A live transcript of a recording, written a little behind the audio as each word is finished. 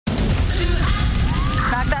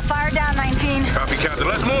Captain.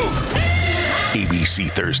 Let's move.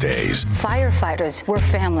 ABC Thursdays. Firefighters, we're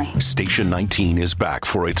family. Station 19 is back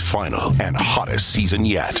for its final and hottest season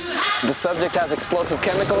yet. The subject has explosive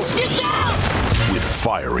chemicals. With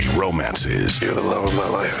fiery romances. You're the love of my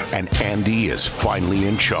life. And Andy is finally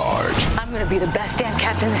in charge. I'm going to be the best damn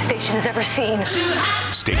captain the station has ever seen.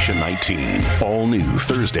 Station 19. All new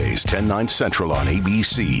Thursdays, 10/9 Central on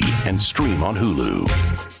ABC and stream on Hulu.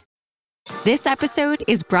 This episode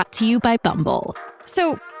is brought to you by Bumble.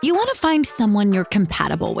 So, you want to find someone you're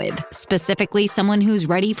compatible with, specifically someone who's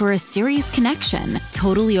ready for a serious connection,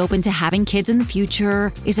 totally open to having kids in the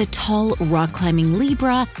future, is a tall, rock-climbing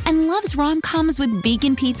Libra, and loves rom-coms with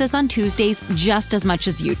vegan pizzas on Tuesdays just as much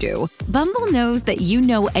as you do. Bumble knows that you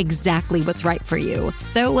know exactly what's right for you.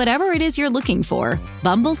 So whatever it is you're looking for,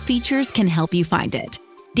 Bumble's features can help you find it.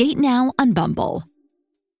 Date now on Bumble.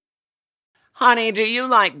 Honey, do you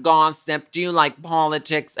like gossip? Do you like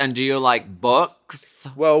politics? And do you like books?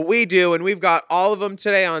 Well, we do, and we've got all of them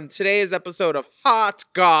today on today's episode of Hot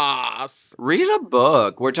Goss. Read a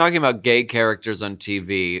book. We're talking about gay characters on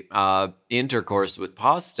TV, intercourse with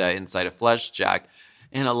pasta inside a flesh jack,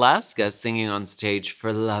 and Alaska singing on stage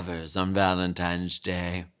for lovers on Valentine's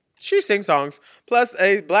Day. She sings songs, plus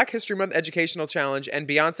a Black History Month educational challenge, and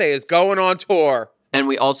Beyonce is going on tour. And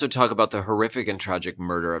we also talk about the horrific and tragic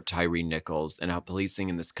murder of Tyree Nichols and how policing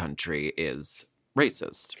in this country is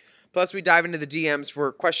racist. Plus, we dive into the DMs for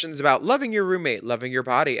questions about loving your roommate, loving your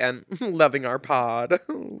body, and loving our pod.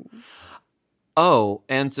 Oh,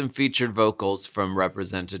 and some featured vocals from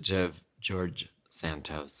Representative George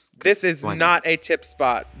Santos. This is not a tip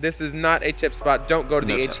spot. This is not a tip spot. Don't go to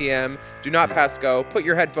the ATM. Do not pass go. Put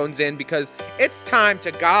your headphones in because it's time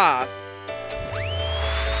to goss.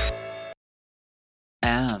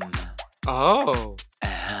 Oh.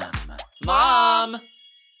 Mom!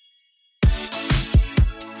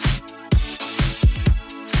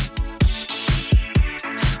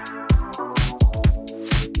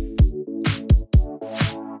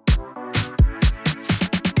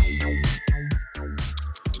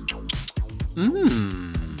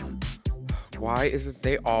 Why is it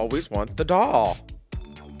they always want the doll?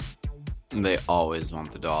 They always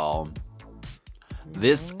want the doll.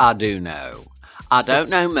 This I do know. I don't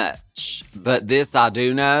know much, but this I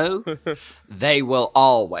do know. They will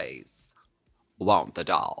always want the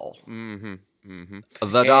doll. Mm-hmm. Mm-hmm.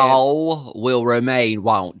 The doll will remain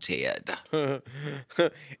wanted.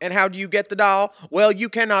 And how do you get the doll? Well, you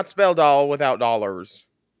cannot spell doll without dollars.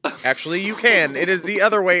 Actually, you can. It is the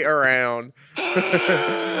other way around.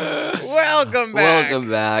 Welcome back. Welcome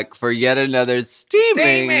back for yet another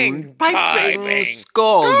steaming, piping,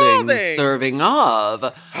 scalding serving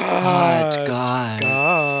of Hot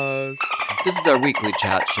Goss. This is our weekly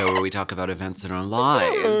chat show where we talk about events in our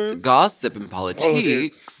lives, gossip and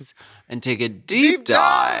politics, and take a deep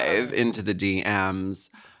dive into the DMs.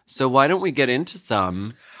 So why don't we get into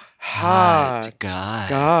some Hot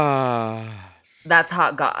Goss? That's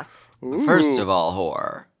Hot Goss. Ooh. First of all,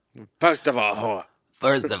 whore.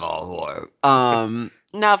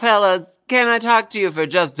 Now, fellas, can I talk to you for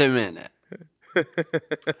just a minute?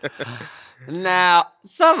 Now,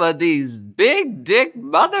 some of these big dick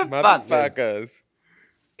motherfuckers.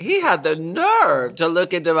 He had the nerve to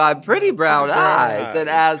look into my pretty brown eyes and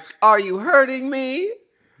ask, "Are you hurting me?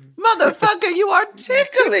 Motherfucker, you are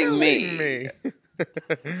tickling me."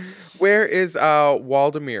 Where is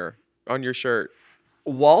Waldemere on your shirt?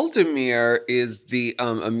 Waldemere is the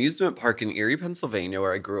amusement park in Erie, Pennsylvania,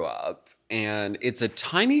 where I grew up. And it's a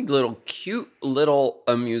tiny little, cute little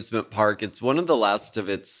amusement park. It's one of the last of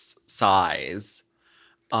its size.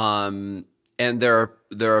 And there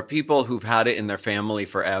are people who've had it in their family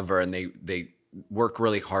forever, and they work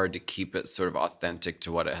really hard to keep it sort of authentic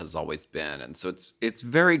to what it has always been. And so it's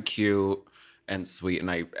very cute and sweet.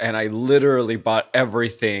 And I literally bought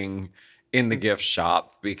everything in the gift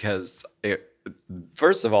shop because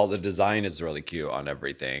first of all, the design is really cute on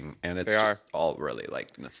everything, and it's just all really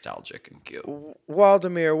like nostalgic and cute.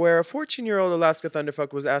 Waldemere, where a 14-year-old Alaska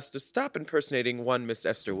Thunderfuck was asked to stop impersonating one Miss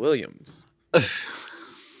Esther Williams.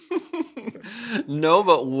 No,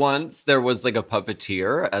 but once there was like a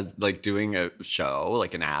puppeteer as like doing a show,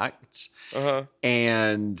 like an act,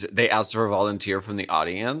 and they asked for a volunteer from the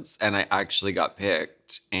audience, and I actually got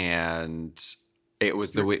picked, and it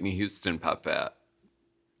was the Whitney Houston puppet.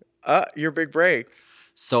 Your big break.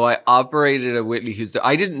 So I operated a Whitney Houston.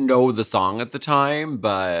 I didn't know the song at the time,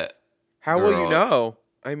 but how will you know?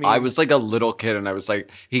 I mean, I was like a little kid and I was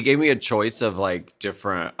like, he gave me a choice of like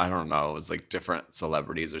different, I don't know, it was like different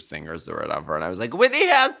celebrities or singers or whatever. And I was like, Whitney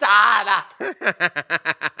Houston!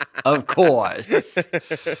 Of course.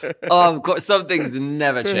 Of course. Some things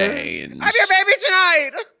never change. I'm your baby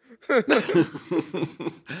tonight!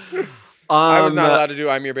 I was not allowed to do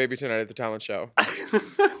I'm Your Baby Tonight at the talent show.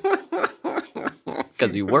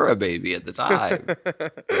 Because you were a baby at the time.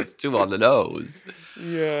 It's too on the nose.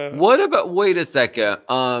 Yeah. What about, wait a second,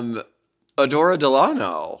 Adora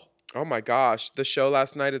Delano. Oh my gosh. The show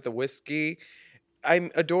last night at the Whiskey.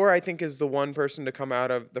 Adora, I think, is the one person to come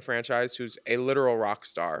out of the franchise who's a literal rock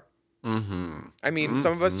star. Mm-hmm. I mean,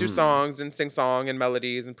 some of us do songs and sing song and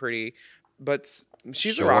melodies and pretty, but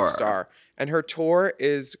she's Sure. a rock star. And her tour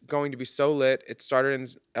is going to be so lit. It started in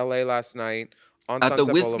LA last night on At Sunset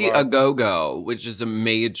the Whiskey Boulevard. A Go-Go, which is a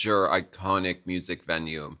major iconic music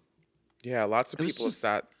venue. Yeah, lots of It was people just-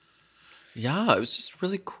 at that. Yeah, it was just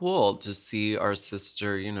really cool to see our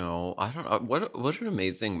sister, I don't know, what an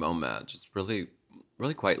amazing moment. Just really,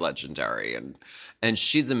 really quite legendary. And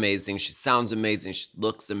she's amazing. She sounds amazing. She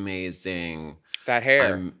looks amazing. That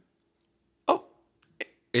hair. Oh,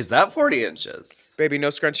 is that 40 inches? Baby, no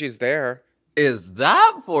scrunchies there. Is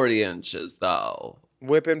that 40 inches, though?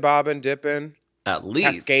 Whipping, bobbing, dipping, At least.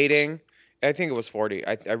 cascading. I think it was 40.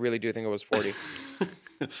 I really do think it was 40.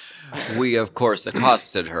 We, of course,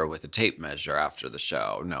 accosted her with a tape measure after the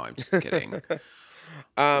show. No, I'm just kidding.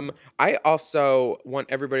 I also want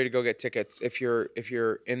everybody to go get tickets if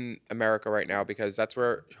you're in America right now, because that's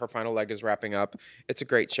where her final leg is wrapping up. It's a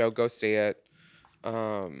great show. Go see it.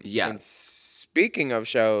 Yes. And speaking of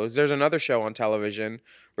shows, there's another show on television.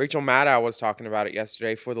 Rachel Maddow was talking about it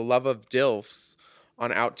yesterday. For the Love of DILFs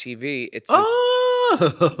on Out TV. It's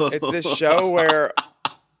this show where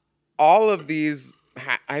all of these.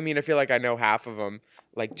 I feel like I know half of them.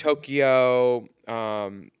 Like Tokyo.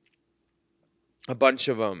 A bunch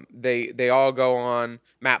of them. They all go on.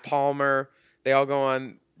 Matt Palmer. They all go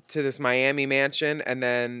on to this Miami mansion, and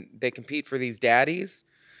then they compete for these daddies.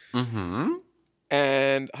 Mm-hmm.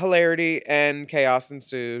 And hilarity and chaos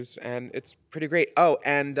ensues, and it's pretty great. Oh,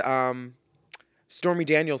 and Stormy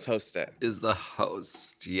Daniels hosts it. Is the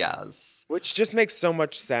host, yes. Which just makes so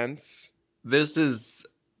much sense. This is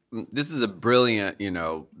a brilliant,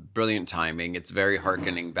 brilliant timing. It's very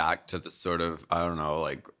hearkening back to the sort of, I don't know,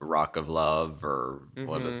 like Rock of Love or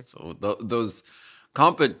what is those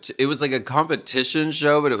it was like a competition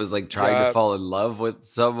show, but it was like trying to fall in love with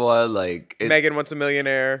someone. Like Megan Wants a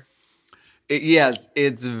Millionaire. Yes,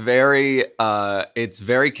 it's very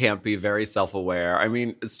campy, very self-aware. I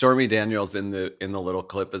mean, Stormy Daniels in the little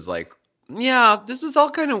clip is like, yeah, this is all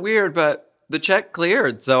kind of weird, but the check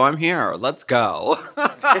cleared, so I'm here. Let's go.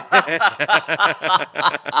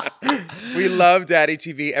 We love Daddy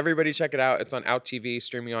TV. Everybody check it out. It's on Out TV,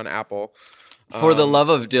 streaming on Apple. For the Love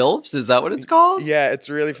of DILFs, is that what it's called? Yeah, it's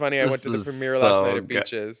really funny. I went to the premiere last night at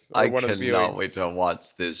Beaches. I cannot wait to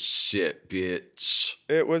watch this shit, bitch.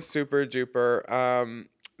 It was super duper.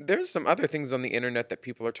 There's some other things on the internet that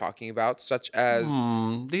people are talking about, such as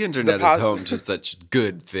the internet is home to such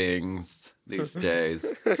good things these days.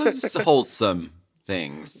 Such wholesome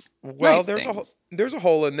things. Well, Nice there's a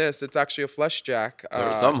hole in this. It's actually a flesh jack. There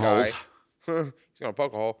are some guy. holes. He's gonna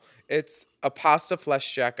poke a hole. It's a pasta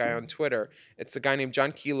flesh jack guy on Twitter. It's a guy named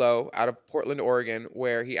John Kilo out of Portland, Oregon,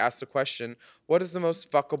 where he asked the question, "What is the most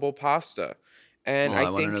fuckable pasta?" And I I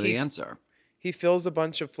want to think know the answer. he fills a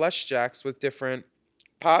bunch of flesh jacks with different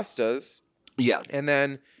pastas, Yes. and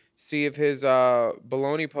then see if his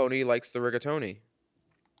bologna pony likes the rigatoni.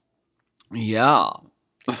 Yeah.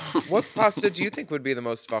 What pasta do you think would be the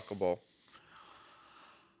most fuckable?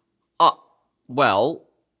 Well,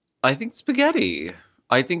 I think spaghetti.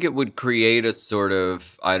 I think it would create a sort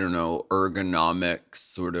of, I don't know, ergonomic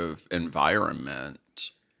sort of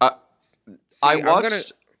environment. I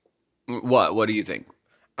watched. What do you think?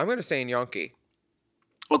 I'm gonna say gnocchi.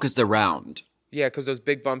 Oh, because they're round. Yeah, because those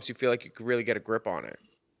big bumps, you feel like you could really get a grip on it.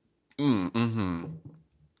 Mm-hmm.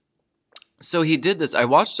 So he did this. I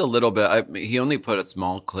watched a little bit. He only put a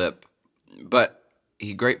small clip, but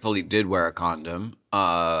he gratefully did wear a condom.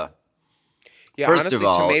 Yeah, First honestly, of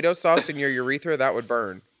all, tomato sauce in your urethra, that would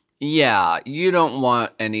burn. yeah, you don't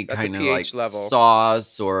want any That's a kind of pH like level.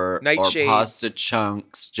 sauce or Nightshades. pasta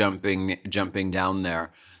chunks jumping down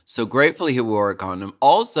there. So gratefully he wore a condom.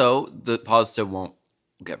 Also, the pasta won't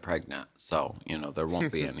get pregnant, so there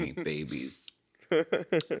won't be any babies.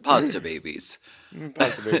 Pasta babies.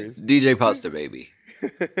 Pasta babies. DJ Pasta Baby.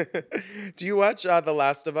 Do you watch The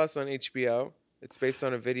Last of Us on HBO? It's based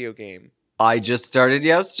on a video game. I just started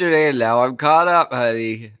yesterday, and now I'm caught up,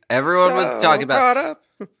 honey. Everyone was talking about. Caught up.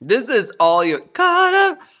 This is all you caught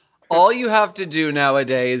up. All you have to do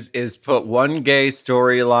nowadays is put one gay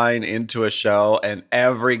storyline into a show, and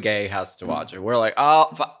every gay has to watch it. We're like,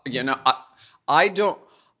 I don't.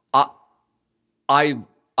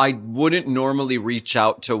 I wouldn't normally reach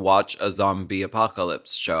out to watch a zombie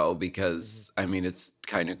apocalypse show because, I mean, it's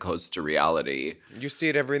kind of close to reality. You see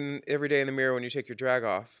it every day in the mirror when you take your drag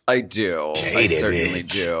off. I do. I certainly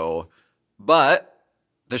do. But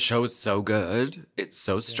the show is so good. It's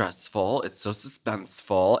so stressful. It's so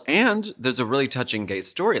suspenseful. And there's a really touching gay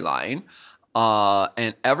storyline.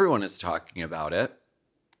 And everyone is talking about it.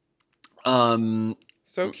 So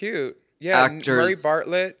cute. Yeah, Actors. Murray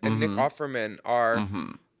Bartlett and Nick Offerman are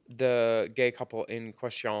the gay couple in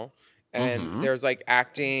question. And there's like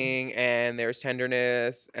acting and there's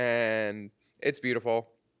tenderness and it's beautiful.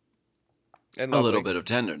 And a little bit of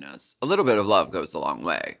tenderness. A little bit of love goes a long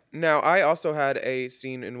way. Now, I also had a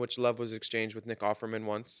scene in which love was exchanged with Nick Offerman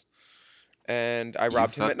once. And I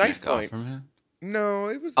robbed him at knife point. No,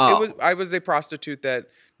 it was I was a prostitute that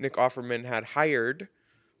Nick Offerman had hired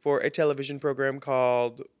for a television program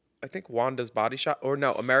called, I think, Wanda's Body Shop, or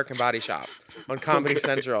no, American Body Shop on Comedy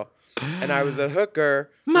Central. And I was a hooker.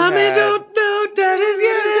 Mommy don't know Daddy's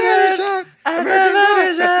getting shot.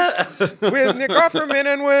 With Nick Offerman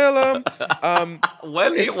and Willem.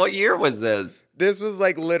 What year was this? This was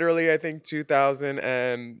like literally, I think,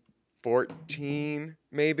 2014,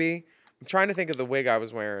 maybe. I'm trying to think of the wig I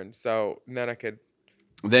was wearing, so then I could.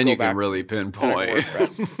 Then go you can back really pinpoint.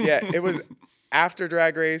 Yeah, it was after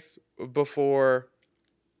Drag Race, before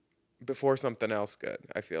something else good,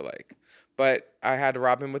 I feel like. But I had to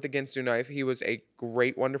rob him with a Ginsu knife. He was a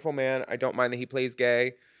great, wonderful man. I don't mind that he plays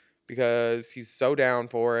gay because he's so down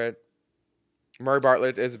for it. Murray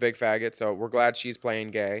Bartlett is a big faggot, so we're glad she's playing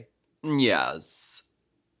gay. Yes.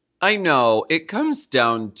 I know. It comes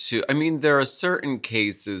down to, I mean, there are certain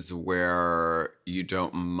cases where you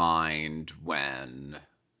don't mind when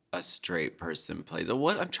a straight person plays it.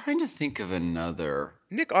 What? I'm trying to think of another.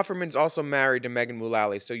 Nick Offerman's also married to Megan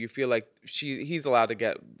Mullally, so you feel like he's allowed to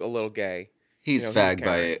get a little gay. He's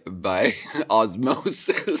fagged by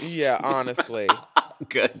osmosis. Yeah, honestly.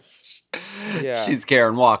 Because she's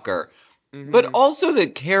Karen Walker. Mm-hmm. But also the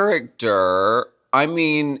character, I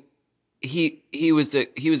mean, he was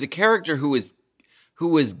a character who was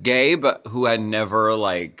gay, but who had never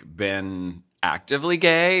like been actively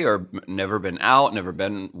gay or never been out, never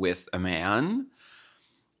been with a man.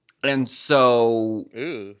 And so,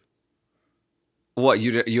 what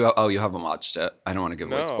you haven't watched it? I don't want to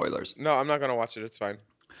give away spoilers. No, I'm not gonna watch it. It's fine.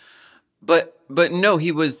 But no,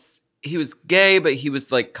 he was gay, but he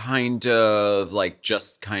was like kind of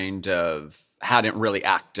hadn't really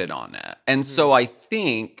acted on it. And so I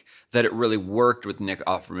think that it really worked with Nick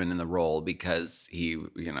Offerman in the role because he,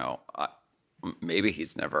 maybe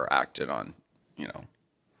he's never acted on,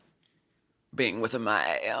 being with a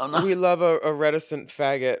man. We love a reticent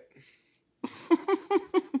faggot.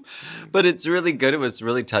 But it's really good. It was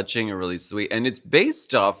really touching and really sweet. And it's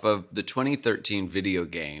based off of the 2013 video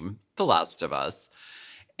game, The Last of Us.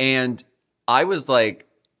 And I was like,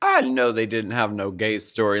 I know they didn't have no gay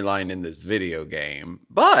storyline in this video game.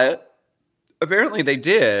 But apparently they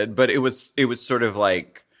did. But it was sort of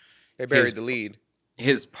like they buried the lead.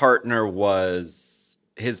 His partner was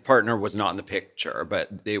not in the picture, but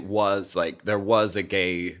it was like there was a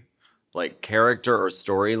gay like character or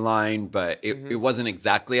storyline, but it wasn't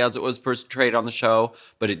exactly as it was portrayed on the show,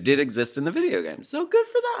 but it did exist in the video game. So good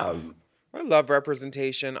for them. I love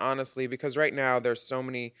representation, honestly, because right now there's so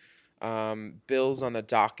many bills on the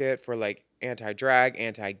docket for like anti-drag,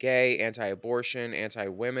 anti-gay, anti-abortion,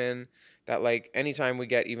 anti-women, that like anytime we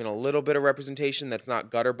get even a little bit of representation that's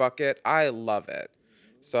not gutter bucket, I love it.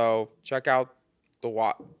 So check out The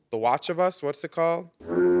Watch of Us. What's it called?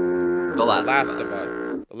 The Last of Us.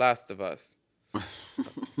 The Last of Us.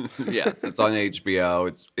 Yes, it's on HBO.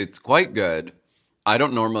 It's quite good. I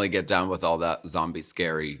don't normally get down with all that zombie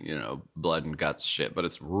scary, blood and guts shit, but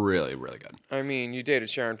it's really, really good. I mean, you dated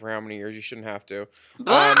Sharon for how many years? You shouldn't have to.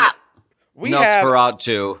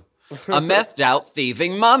 Nosferatu, a methed out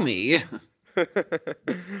thieving mummy.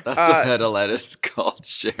 That's what Hedda Lettuce called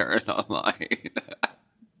Sharon online.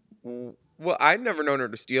 Well, I've never known her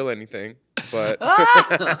to steal anything, but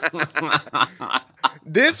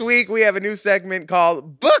this week we have a new segment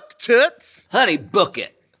called Book Toots. Honey, book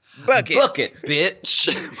it. Book it, bitch.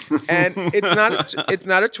 And it's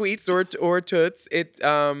not a tweets or a toots. It's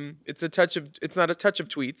not a touch of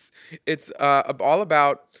tweets. It's all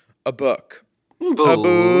about a book. A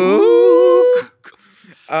book.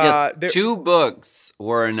 Yes, there- 2 books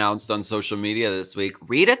were announced on social media this week.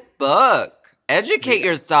 Read a book. Educate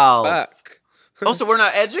yourself. Fuck. Oh, so we're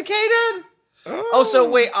not educated? Oh, so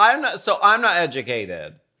wait, I'm not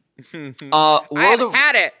educated. I've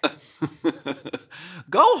had it.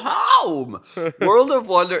 Go home. World of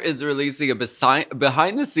Wonder is releasing a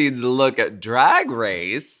behind the scenes look at Drag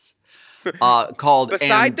Race called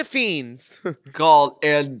Beside the Fiends. called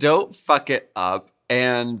And Don't Fuck It Up.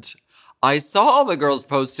 And I saw all the girls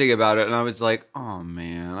posting about it and I was like, oh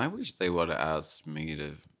man, I wish they would have asked me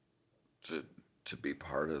to be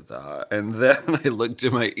part of that. And then I looked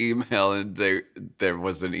at my email and there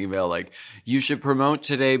was an email like, you should promote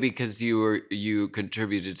today because you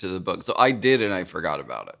contributed to the book. So I did and I forgot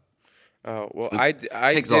about it. Oh, well, It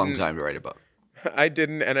takes a long time to write a book. I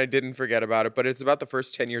didn't forget about it, but it's about the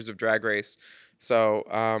first 10 years of Drag Race. So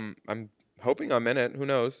I'm hoping I'm in it. Who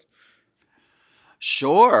knows?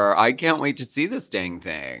 Sure. I can't wait to see this dang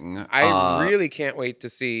thing. I really can't wait to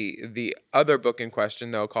see the other book in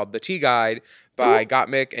question, though, called The Tea Guide by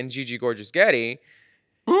Gottmik and Gigi Gorgeous Getty.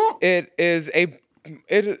 It is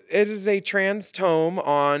a trans tome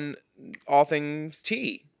on all things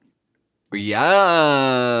tea.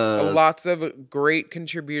 Yes. Lots of great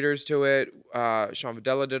contributors to it. Sean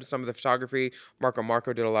Videla did some of the photography.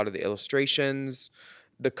 Marco did a lot of the illustrations.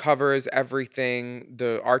 The cover is everything.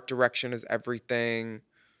 The art direction is everything.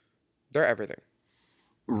 They're everything.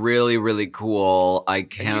 Really, really cool. I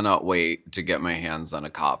cannot wait to get my hands on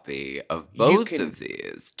a copy of both of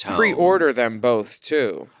these tomes. Pre-order them both,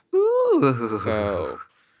 too. Ooh.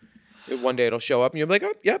 So one day it'll show up and you'll be like,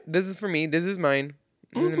 oh, yep, this is for me. This is mine.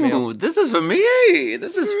 In the mail. Ooh, this is for me.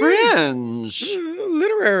 This is Fringe.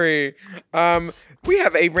 Literary. We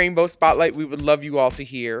have a rainbow spotlight we would love you all to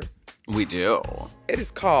hear. We do. It is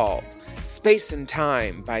called Space and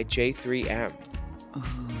Time by J3M.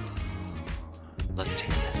 Let's take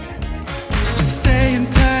this. Stay in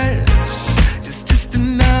touch. It's just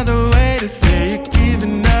another way to say you're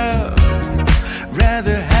giving up.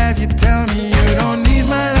 Rather have you tell me you don't need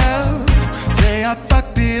my love. Say I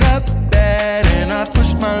fucked it up bad and I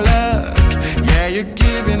pushed my luck. Yeah, you're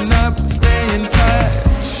giving up. Stay in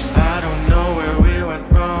touch. I don't know where we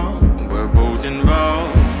went wrong. We're both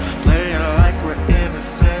involved. Playing like we're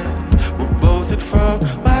innocent. We're both at fault.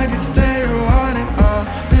 Why'd you say you want it all?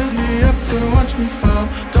 Build me up to watch me fall.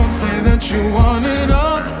 Don't say that you want it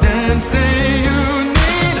all. Then say you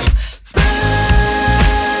need space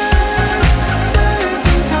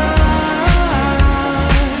and time.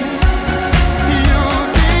 You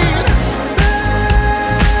need space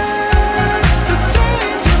to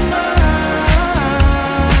change your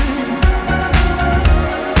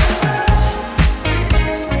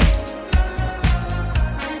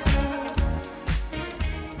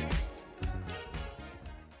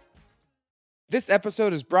This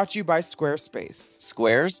episode is brought to you by Squarespace.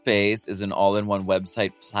 Squarespace is an all-in-one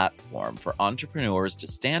website platform for entrepreneurs to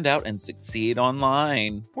stand out and succeed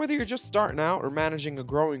online. Whether you're just starting out or managing a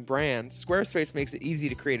growing brand, Squarespace makes it easy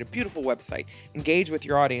to create a beautiful website, engage with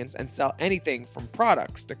your audience, and sell anything from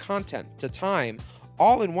products to content to time,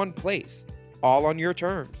 all in one place, all on your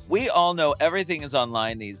terms. We all know everything is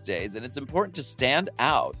online these days, and it's important to stand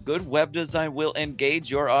out. Good web design will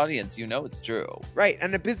engage your audience. You know it's true. Right,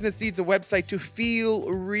 and a business needs a website to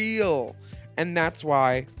feel real. And that's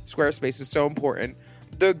why Squarespace is so important.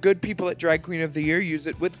 The good people at Drag Queen of the Year use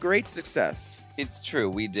it with great success. It's true,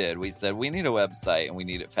 we did. We said we need a website and we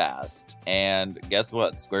need it fast. And guess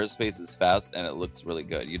what? Squarespace is fast and it looks really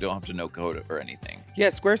good. You don't have to know code or anything. Yeah,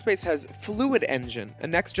 Squarespace has Fluid Engine, a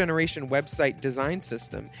next-generation website design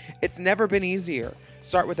system. It's never been easier.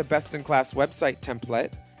 Start with a best-in-class website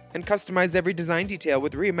template and customize every design detail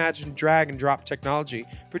with reimagined drag-and-drop technology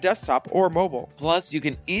for desktop or mobile. Plus, you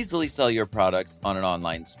can easily sell your products on an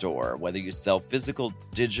online store. Whether you sell physical,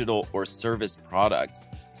 digital, or service products,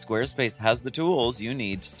 Squarespace has the tools you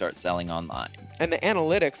need to start selling online. And the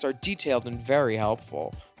analytics are detailed and very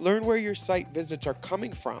helpful. Learn where your site visits are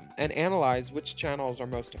coming from and analyze which channels are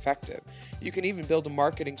most effective. You can even build a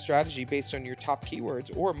marketing strategy based on your top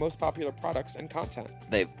keywords or most popular products and content.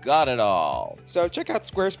 They've got it all. So check out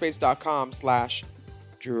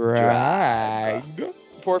squarespace.com/drag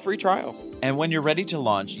for a free trial. And when you're ready to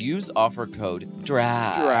launch, use offer code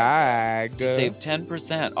DRAG to save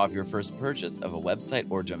 10% off your first purchase of a website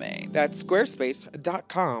or domain. That's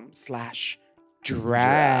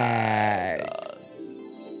squarespace.com/drag.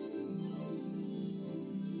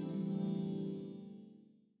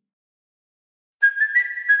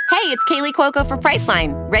 Hey, it's Kaylee Cuoco for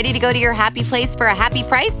Priceline. Ready to go to your happy place for a happy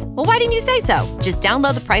price? Well, why didn't you say so? Just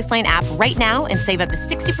download the Priceline app right now and save up to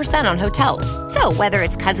 60% on hotels. So whether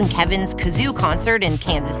it's Cousin Kevin's Kazoo Concert in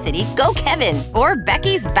Kansas City, go Kevin, or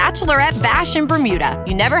Becky's Bachelorette Bash in Bermuda,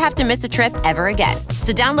 you never have to miss a trip ever again.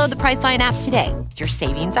 So download the Priceline app today. Your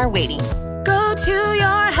savings are waiting. Go to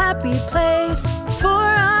your happy place for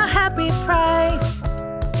a happy price.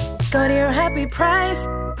 Go to your happy price,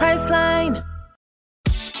 Priceline.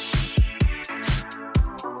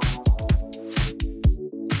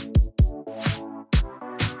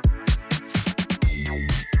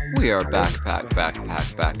 We are back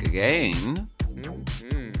again.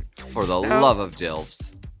 For the love of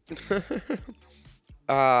DILFs. For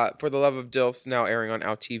the Love of DILFs, now airing on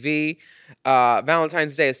Out TV.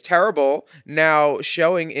 Valentine's Day is Terrible, now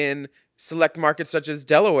showing in select markets such as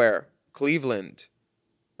Delaware, Cleveland.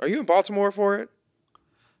 Are you in Baltimore for it?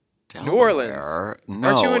 Delaware? New Orleans. No,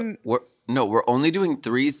 Aren't you in? we're only doing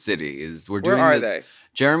 3 cities. We're Where doing are this. they?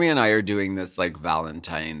 Jeremy and I are doing this like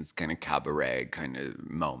Valentine's kind of cabaret kind of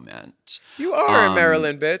moment. You are in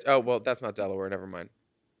Maryland, bitch. Oh, well, that's not Delaware. Never mind.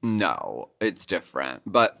 No, it's different.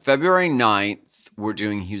 But February 9th, we're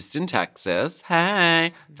doing Houston, Texas.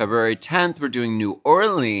 Hey. February 10th, we're doing New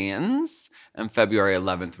Orleans. And February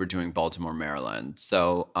 11th, we're doing Baltimore, Maryland.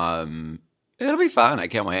 So it'll be fun. I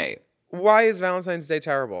can't wait. Why is Valentine's Day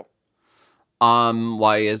terrible?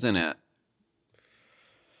 Why isn't it?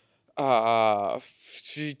 Why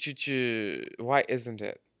isn't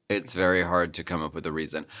it? It's very hard to come up with a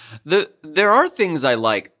reason. There are things I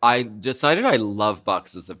like. I decided I love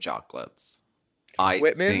boxes of chocolates.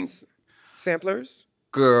 Whitman's samplers?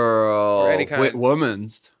 Girl. Or any kind.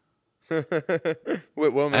 Whitwoman's.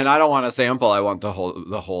 Whitwoman's. And I don't want a sample. I want the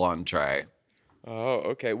whole entree. Oh,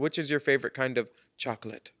 okay. Which is your favorite kind of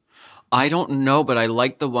chocolate? I don't know, but I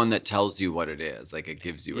like the one that tells you what it is. Like it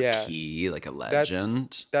gives you Yeah. a key, like a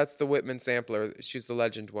legend. That's the Whitman sampler. She's the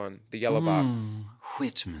legend one. The yellow box.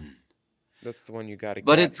 Whitman. That's the one you gotta get.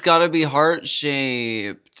 But it's gotta be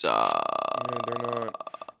heart-shaped. No, they're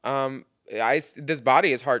not. This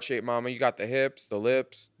body is heart-shaped, mama. You got the hips, the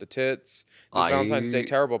lips, the tits. This Valentine's Day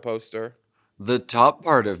Terrible poster. The top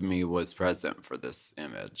part of me was present for this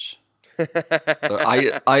image. So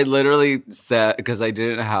I literally said, because I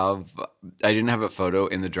didn't have a photo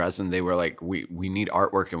in the dress, and they were like, we need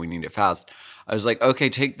artwork and we need it fast. I was like, okay,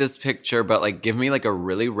 take this picture, but like give me like a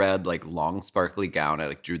really red, like long sparkly gown. I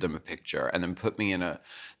like drew them a picture and then put me in a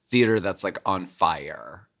theater that's like on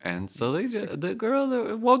fire. And so they did.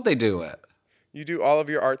 Won't they do it? You do all of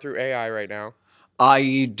your art through AI right now.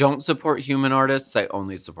 I don't support human artists. I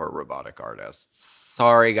only support robotic artists.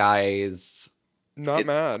 Sorry, guys. Not it's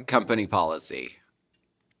mad. Company policy.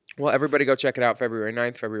 Well, everybody go check it out February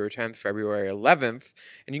 9th, February 10th, February 11th.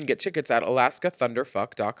 And you can get tickets at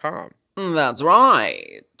alaskathunderfuck.com. That's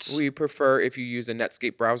right. We prefer if you use a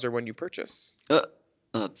Netscape browser when you purchase.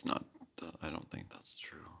 That's not, I don't think that's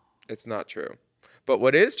true. It's not true. But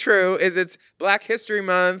what is true is it's Black History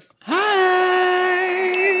Month. Hey!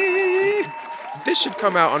 This should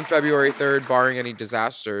come out on February 3rd, barring any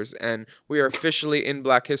disasters, and we are officially in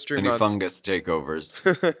Black History Month. Any fungus takeovers.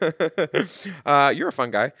 You're a fun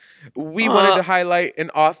guy. We wanted to highlight an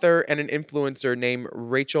author and an influencer named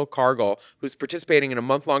Rachel Cargill, who's participating in a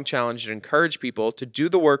month-long challenge to encourage people to do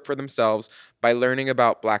the work for themselves by learning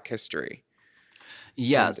about Black history.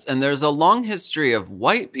 Yes, and there's a long history of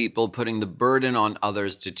white people putting the burden on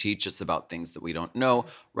others to teach us about things that we don't know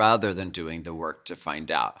rather than doing the work to find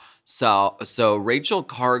out. So Rachel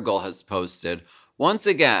Cargill has posted, once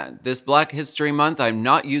again, this Black History Month, I'm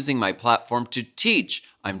not using my platform to teach.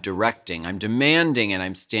 I'm directing, I'm demanding, and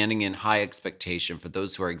I'm standing in high expectation for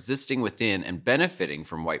those who are existing within and benefiting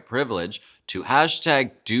from white privilege to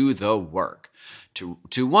 #do the work.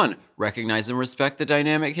 To one, recognize and respect the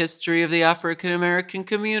dynamic history of the African American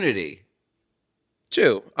community.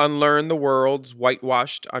 2, unlearn the world's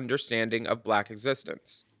whitewashed understanding of Black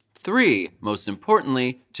existence. 3, most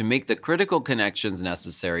importantly, to make the critical connections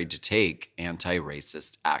necessary to take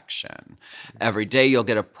anti-racist action. Every day you'll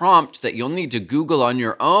get a prompt that you'll need to Google on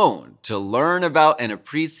your own to learn about and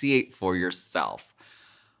appreciate for yourself.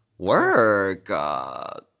 Work.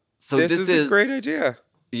 So this is a great idea.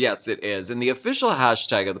 Yes, it is. And the official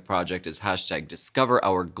hashtag of the project is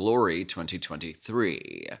 #DiscoverOurGlory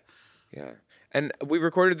 2023. Yeah. And we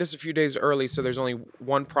recorded this a few days early, so there's only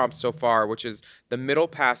one prompt so far, which is the Middle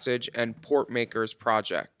Passage and Port Makers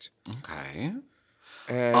Project. Okay.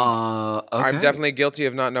 And okay. I'm definitely guilty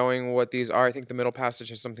of not knowing what these are. I think the Middle Passage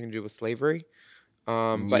has something to do with slavery.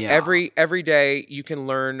 But Yeah. every day you can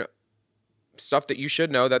learn stuff that you should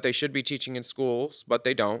know that they should be teaching in schools, but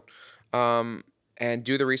they don't. and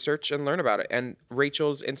do the research and learn about it. And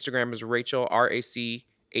Rachel's Instagram is Rachel,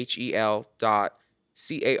 RACHEL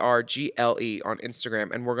 .CARGLE on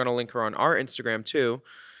Instagram. And we're going to link her on our Instagram too.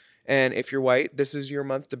 And if you're white, this is your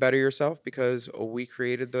month to better yourself because we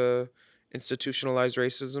created the institutionalized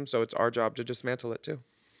racism. So it's our job to dismantle it too.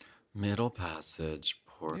 Middle Passage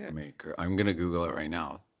pork maker. I'm going to Google it right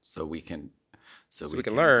now so we can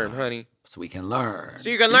learn, honey. So we can learn. So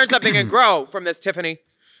you can learn something and grow from this, Tiffany.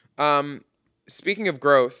 Speaking of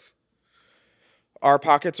growth, our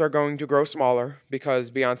pockets are going to grow smaller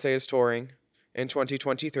because Beyonce is touring in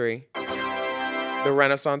 2023. The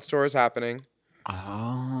Renaissance tour is happening.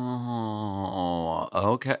 Oh,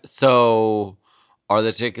 okay. So are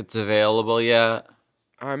the tickets available yet?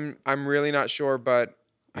 I'm really not sure, but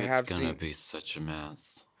It's gonna be such a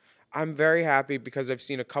mess. I'm very happy because I've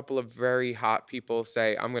seen a couple of very hot people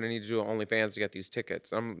say I'm gonna need to do OnlyFans to get these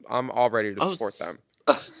tickets. I'm all ready to support them.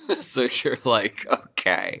 So you're like,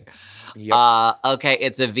 okay. Yep. Okay,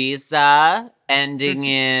 it's a Visa ending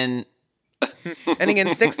in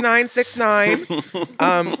 6969.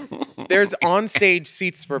 There's on-stage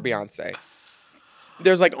seats for Beyonce.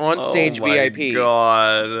 There's like on-stage VIP.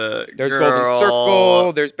 God, there's Golden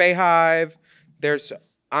Circle. There's Bayhive.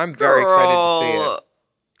 I'm very excited to see it.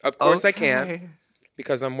 Of course I can't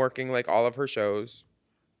because I'm working like all of her shows.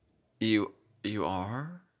 You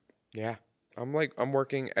are? Yeah. I'm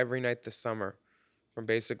working every night this summer from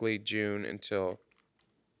basically June until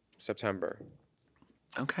September.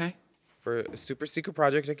 Okay. For a super secret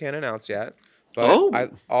project I can't announce yet.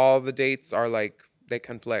 But all the dates are like, they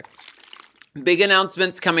conflict. Big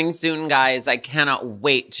announcements coming soon, guys. I cannot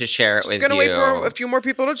wait to share it with you. Just gonna wait for a few more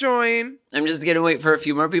people to join. I'm just gonna wait for a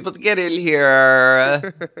few more people to get in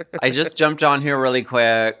here. I just jumped on here really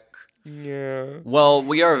quick. Yeah. Well,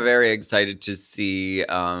 we are very excited to see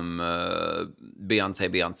Beyonce.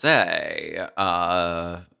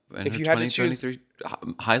 If you had to choose 2023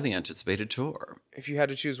 highly anticipated tour. If you had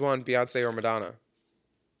to choose one, Beyonce or Madonna.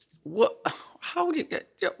 What?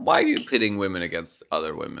 Why are you pitting women against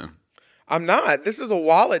other women? I'm not. This is a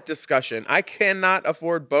wallet discussion. I cannot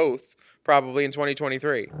afford both probably in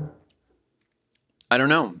 2023. I don't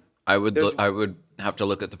know. I would have to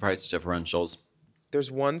look at the price differentials. There's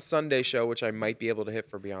one Sunday show which I might be able to hit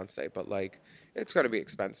for Beyonce, but like it's going to be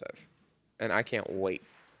expensive. And I can't wait.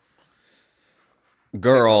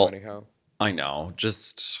 Girl, I know.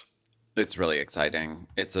 Just it's really exciting.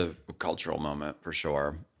 It's a cultural moment for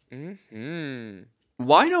sure. Mm-hmm.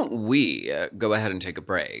 Why don't we go ahead and take a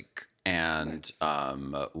break? And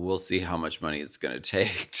we'll see how much money it's going to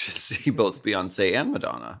take to see both Beyonce and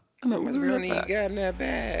Madonna. And then how much money you got in that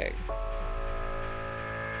bag?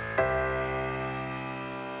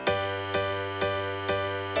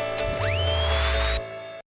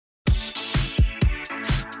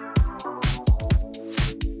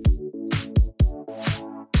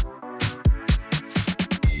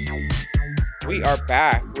 We are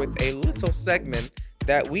back with a little segment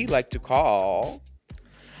that we like to call...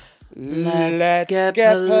 Let's get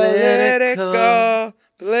political.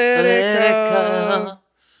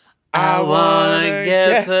 I wanna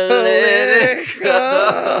get political.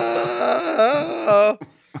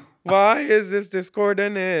 Why is this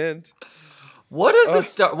discordant? What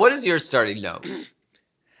is What is your starting note?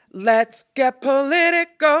 Let's get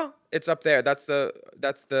political. It's up there. That's the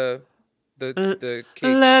key.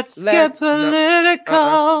 Let's get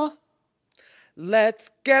political.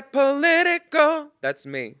 Let's get political. That's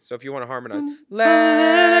me. So if you want to harmonize.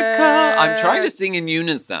 I'm trying to sing in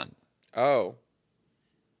unison. Oh.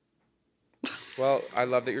 Well, I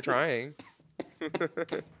love that you're trying.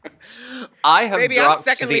 I have Maybe dropped I'm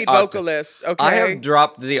second the lead octave. vocalist. Okay. I have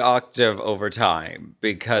dropped the octave over time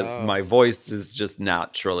because my voice is just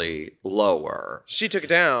naturally lower. She took it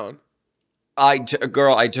down. I took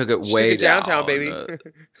it way down. Downtown, baby.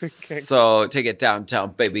 So take it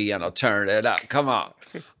downtown, baby, and I'll turn it up. Come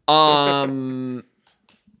on.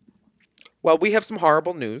 Well, we have some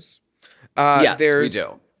horrible news. Yes, there's we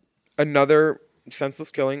do. Another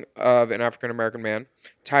senseless killing of an African-American man.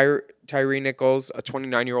 Tyree Nichols, a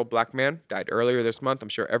 29-year-old black man, died earlier this month. I'm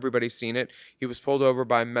sure everybody's seen it. He was pulled over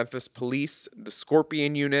by Memphis police, the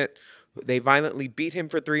Scorpion unit. They violently beat him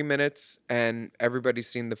for 3 minutes, and everybody's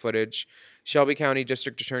seen the footage. Shelby County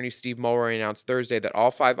District Attorney Steve Mulroy announced Thursday that all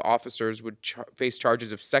 5 officers would face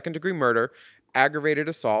charges of second-degree murder, aggravated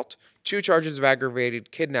assault, 2 charges of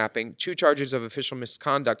aggravated kidnapping, 2 charges of official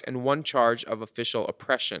misconduct, and 1 charge of official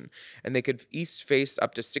oppression. And they could each face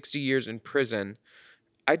up to 60 years in prison.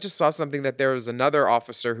 I just saw something that there was another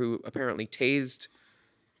officer who apparently tased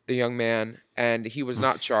the young man, and he was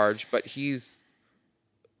not charged, but he's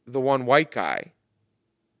the one white guy.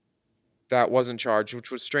 that wasn't charged, which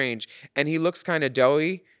was strange. And he looks kind of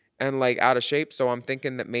doughy and like out of shape. So I'm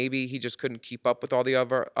thinking that maybe he just couldn't keep up with all the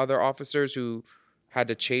other officers who had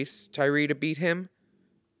to chase Tyree to beat him.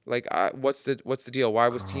 Like, what's the deal? Why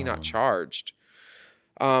was he not charged?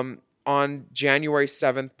 On January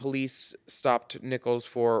 7th, police stopped Nichols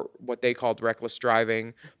for what they called reckless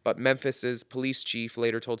driving, but Memphis's police chief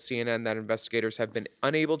later told CNN that investigators have been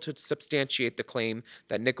unable to substantiate the claim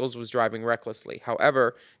that Nichols was driving recklessly.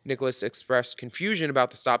 However, Nichols expressed confusion about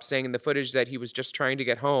the stop, saying in the footage that he was just trying to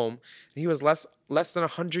get home, and he was less than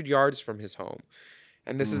 100 yards from his home.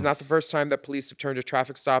 And this is not the first time that police have turned a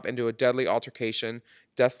traffic stop into a deadly altercation.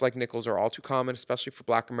 Deaths like Nichols are all too common, especially for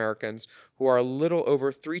Black Americans, who are a little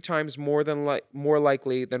over 3 times more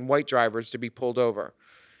likely than white drivers to be pulled over.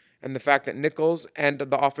 And the fact that Nichols and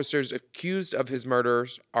the officers accused of his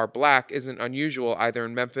murders are Black isn't unusual either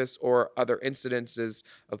in Memphis or other incidences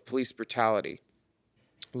of police brutality.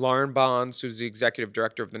 Lauren Bonds, who's the executive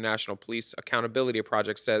director of the National Police Accountability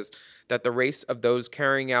Project, says that the race of those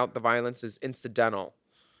carrying out the violence is incidental.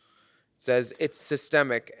 Says it's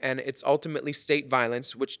systemic and it's ultimately state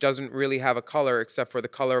violence, which doesn't really have a color except for the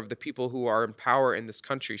color of the people who are in power in this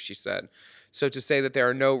country, she said. So to say that there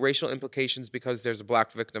are no racial implications because there's a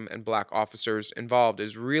Black victim and Black officers involved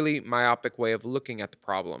is really myopic way of looking at the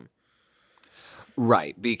problem.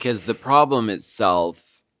 Right, because the problem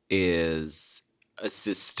itself is a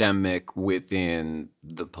systemic within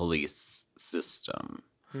the police system.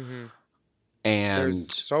 Mm-hmm. And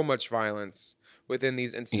there's so much violence within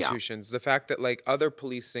these institutions. Yeah. The fact that like other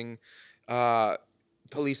policing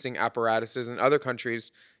apparatuses in other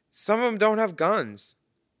countries, some of them don't have guns.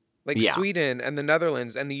 Like Sweden and the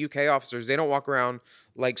Netherlands and the UK officers, they don't walk around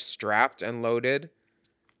like strapped and loaded.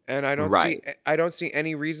 And I don't see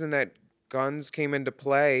any reason that guns came into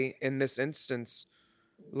play in this instance.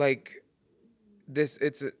 Like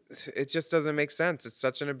it just doesn't make sense. It's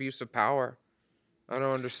such an abuse of power. I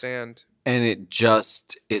don't understand. And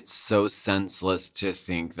it's so senseless to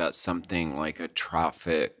think that something like a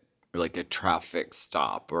traffic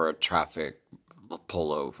stop or a traffic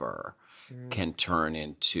pullover can turn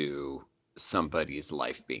into somebody's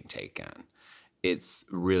life being taken. It's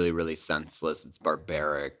really, really senseless. It's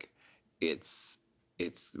barbaric. It's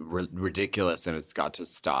ridiculous, and it's got to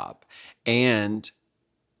stop. And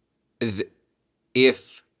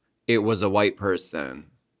if it was a white person,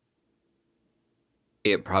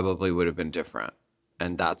 it probably would have been different.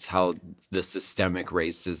 And that's how the systemic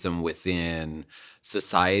racism within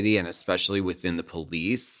society, and especially within the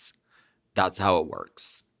police, that's how it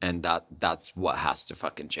works. And that's what has to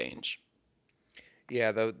fucking change.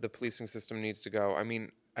 Yeah, the policing system needs to go. I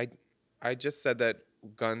mean, I just said that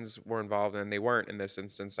guns were involved, and they weren't in this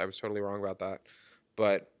instance. I was totally wrong about that.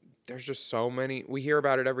 But there's just so many. We hear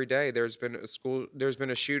about it every day. There's been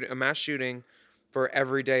a mass shooting for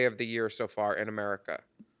every day of the year so far in America.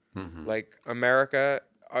 Mm-hmm. Like America,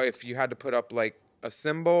 if you had to put up like a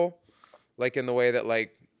symbol, like in the way that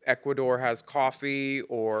like Ecuador has coffee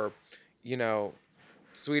or, you know,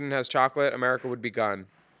 Sweden has chocolate, America would be gun.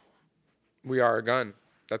 We are a gun.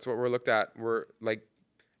 That's what we're looked at. We're like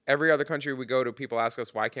every other country we go to, people ask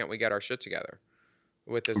us, why can't we get our shit together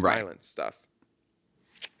with this violence stuff?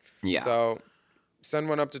 Yeah. So send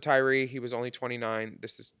one up to Tyree. He was only 29.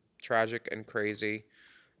 This is tragic and crazy.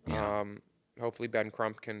 Yeah. Hopefully Ben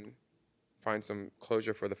Crump can find some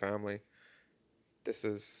closure for the family. This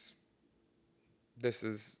is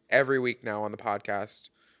every week now on the podcast.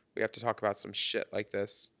 We have to talk about some shit like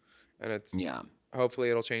this. And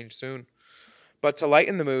hopefully it'll change soon. But to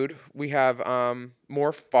lighten the mood, we have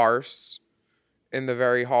more farce in the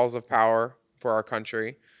very halls of power for our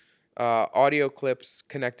country. Audio clips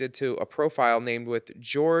connected to a profile named with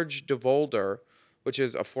George DeVolder, which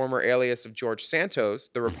is a former alias of George Santos,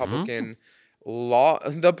 the Republican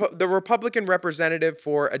the Republican representative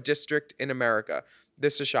for a district in America.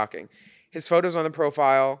 This is shocking. His photos on the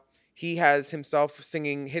profile, he has himself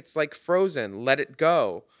singing hits like Frozen, Let It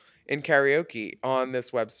Go in karaoke on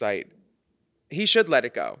this website. He should let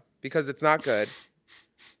it go because it's not good.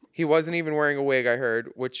 He wasn't even wearing a wig, I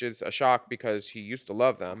heard, which is a shock because he used to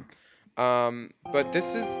love them. But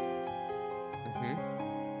this is...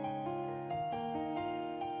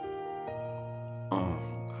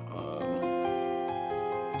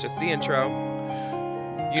 Just the intro.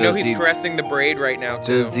 You know he's caressing the braid right now,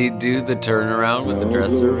 too. Does he do the turnaround with the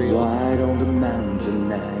dresser reel? Wide on the mountain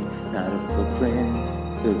tonight, not a footprint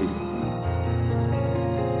to be seen.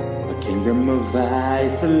 A kingdom of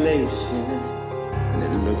isolation, and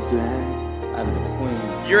it looks like I'm the queen.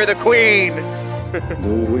 You're the queen!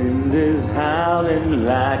 The wind is howling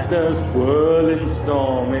like the swirling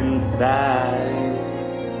storm inside.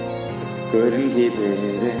 couldn't keep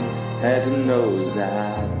it in. Heaven knows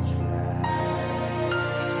I tried.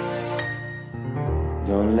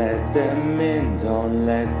 Don't let them in, don't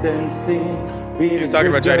let them see. Be He's talking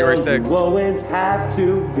about January 6th. You always have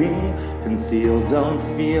to be concealed, don't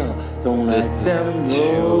feel, don't let them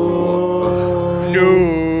know. No.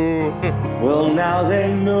 Well, now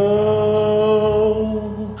they know.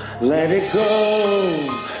 Let it go,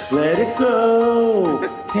 let it go.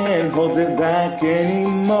 Can't hold it back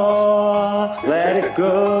anymore. Let it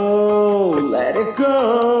go, let it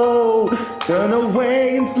go. Turn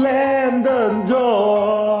away and slam the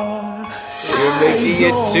door. You're making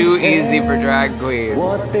it too easy for drag queens.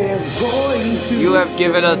 What they're going to You have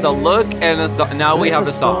given us a look and a song. Now we have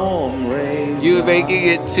a song. You're making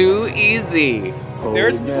it too easy.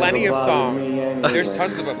 There's plenty of songs. There's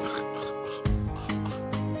tons of them.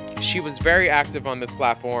 She was very active on this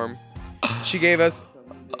platform. She gave us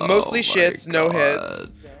mostly shits, no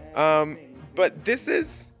hits. But this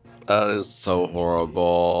is... That is so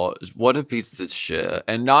horrible. What a piece of shit.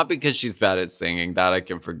 And not because she's bad at singing, that I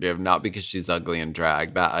can forgive. Not because she's ugly in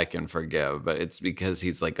drag, that I can forgive. But it's because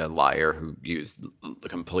he's like a liar who used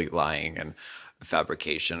complete lying and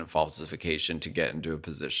fabrication and falsification to get into a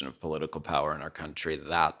position of political power in our country.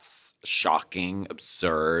 That's shocking,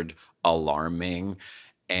 absurd, alarming.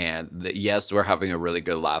 And yes, we're having a really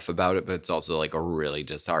good laugh about it, but it's also like a really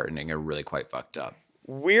disheartening and really quite fucked up.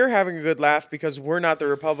 We're having a good laugh because we're not the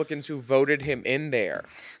Republicans who voted him in there.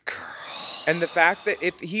 Girl. And the fact that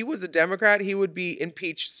if he was a Democrat, he would be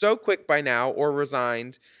impeached so quick by now or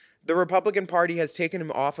resigned. The Republican Party has taken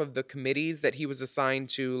him off of the committees that he was assigned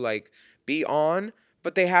to, like, be on,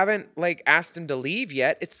 but they haven't, like, asked him to leave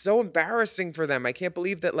yet. It's so embarrassing for them. I can't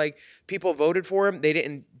believe that, like, people voted for him. They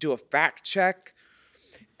didn't do a fact check.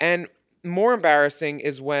 And more embarrassing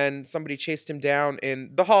is when somebody chased him down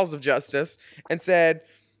in the halls of justice and said,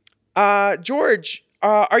 George,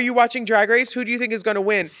 are you watching Drag Race? Who do you think is going to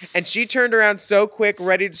win? And she turned around so quick,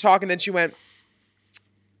 ready to talk, and then she went,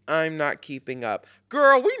 I'm not keeping up.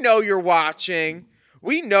 Girl, we know you're watching.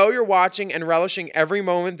 We know you're watching and relishing every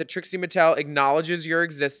moment that Trixie Mattel acknowledges your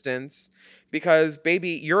existence because,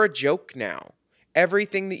 baby, you're a joke now.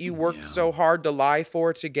 Everything that you worked so hard to lie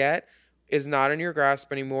for to get is not in your grasp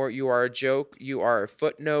anymore. You are a joke. You are a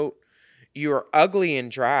footnote. You are ugly in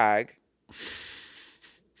drag.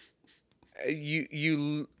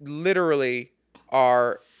 You literally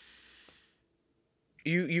are.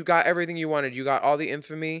 You got everything you wanted. You got all the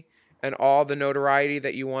infamy and all the notoriety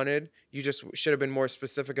that you wanted. You just should have been more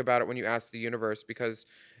specific about it when you asked the universe because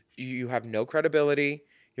you have no credibility.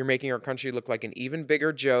 You're making our country look like an even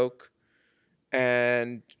bigger joke.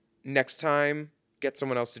 And next time, get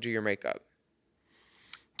someone else to do your makeup.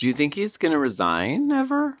 Do you think he's going to resign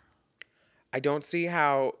ever? I don't see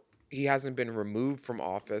how he hasn't been removed from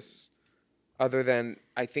office other than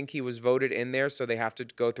I think he was voted in there, so they have to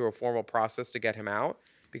go through a formal process to get him out.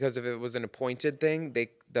 Because if it was an appointed thing,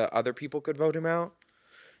 the other people could vote him out.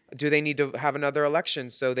 Do they need to have another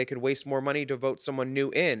election so they could waste more money to vote someone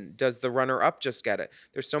new in? Does the runner-up just get it?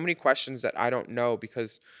 There's so many questions that I don't know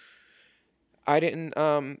because I didn't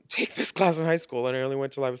take this class in high school and I only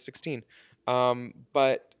went till I was 16.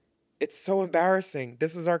 But it's so embarrassing.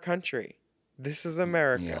 This is our country. This is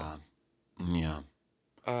America. Yeah.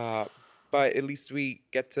 But at least we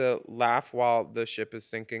get to laugh while the ship is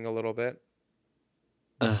sinking a little bit.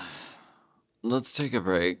 Let's take a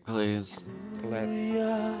break, please. Let's.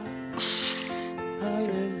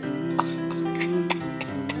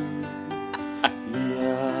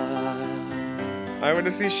 I want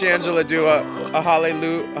to see Shangela do a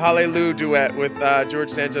Hallelujah duet with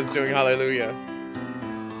George Sanchez doing Hallelujah.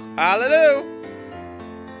 Hallelujah!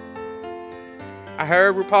 I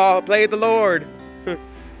heard RuPaul play the Lord.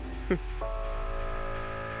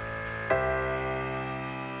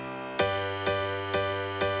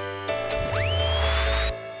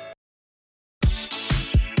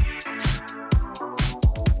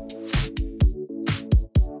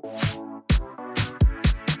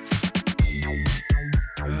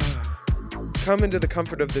 Come into the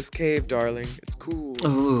comfort of this cave, darling. It's cool.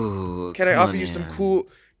 Ooh, Can I offer you some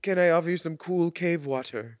cool cave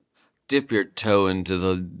water? Dip your toe into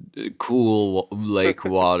the cool lake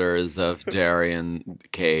waters of Darien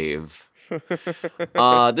Cave.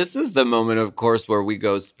 This is the moment, of course, where we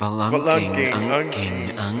go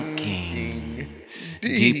spelunking, unking,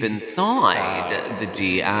 deep inside the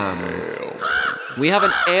DMs. We have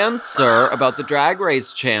an answer about the Drag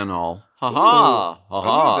Race channel. Haha.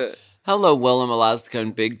 Haha. Hello, Willem, Alaska,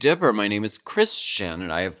 and Big Dipper. My name is Christian,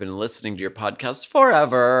 and I have been listening to your podcast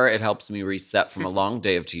forever. It helps me reset from a long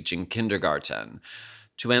day of teaching kindergarten.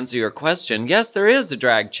 To answer your question, yes, there is a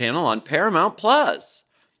drag channel on Paramount Plus.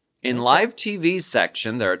 In live TV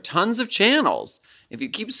section, there are tons of channels. If you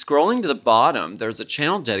keep scrolling to the bottom, there's a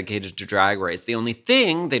channel dedicated to Drag Race. The only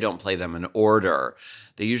thing, they don't play them in order.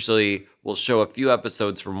 They usually will show a few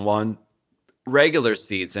episodes from one regular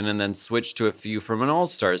season and then switch to a few from an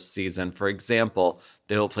All-Stars season. For example,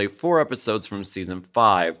 they'll play 4 episodes from season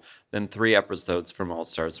 5, then 3 episodes from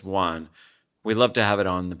All-Stars 1. We'd love to have it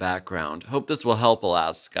on in the background. Hope this will help,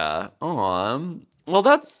 Alaska. Well,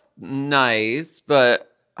 that's nice,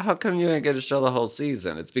 but how come you ain't get to show the whole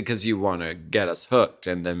season? It's because you want to get us hooked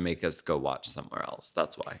and then make us go watch somewhere else.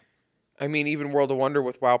 That's why. I mean, even World of Wonder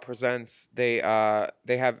with WoW Presents, they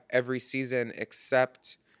have every season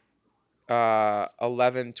except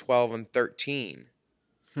 11, 12, and 13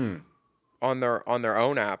 on their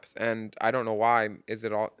own app, and I don't know why.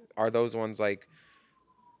 Are those ones like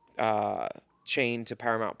chained to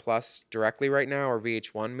Paramount Plus directly right now, or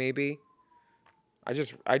VH1 maybe?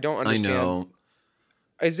 I don't understand. I know.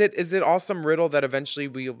 Is it all some riddle that eventually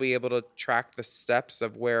we'll be able to track the steps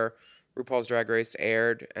of where RuPaul's Drag Race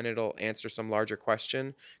aired, and it'll answer some larger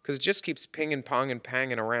question? Because it just keeps pinging, pong, and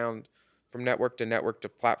panging around from network to network to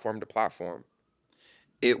platform to platform.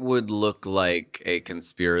 It would look like a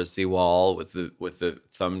conspiracy wall with the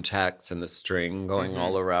thumbtacks and the string going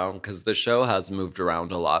all around, because the show has moved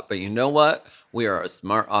around a lot. But you know what? We are a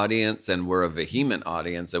smart audience, and we're a vehement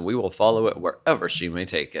audience, and we will follow it wherever she may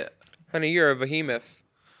take it. Honey, you're a behemoth.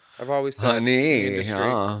 I've always said Honey, in the industry.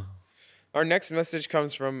 huh? Our next message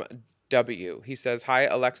comes from W. He says, "Hi,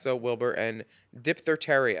 Alexa, Wilbur, and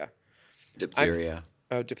Diphtheria." Diphtheria.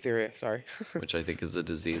 Diphtheria, sorry. Which I think is a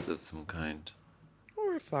disease of some kind.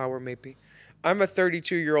 Or a flower, maybe. I'm a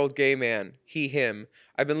 32-year-old gay man. He, him.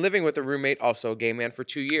 I've been living with a roommate, also a gay man, for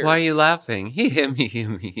 2 years. Why are you laughing? He, him, he,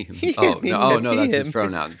 him, he, him. No, that's his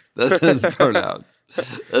pronouns. That's his pronouns.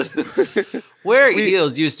 Wear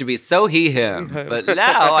heels used to be so he, him, but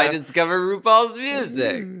now I discover RuPaul's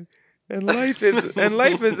music. And life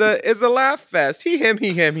is a laugh fest. He, him,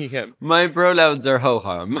 he, him, he, him. My pronouns are ho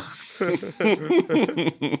hum.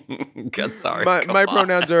 Sorry. My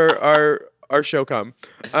pronouns are show come.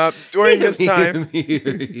 During this time,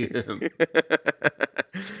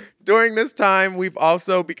 during this time, we've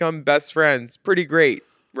also become best friends. Pretty great,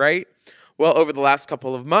 right? Well, over the last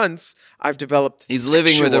couple of months, I've developed. He's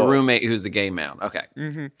living with a roommate who's a gay man. Okay.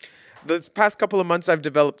 Mm-hmm. The past couple of months, I've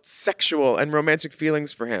developed sexual and romantic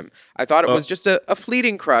feelings for him. I thought it was just a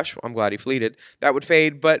fleeting crush. I'm glad he fleeted. That would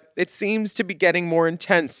fade, but it seems to be getting more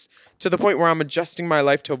intense to the point where I'm adjusting my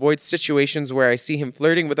life to avoid situations where I see him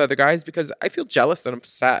flirting with other guys because I feel jealous and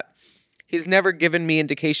upset. He's never given me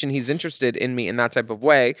indication he's interested in me in that type of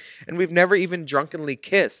way, and we've never even drunkenly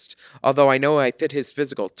kissed, although I know I fit his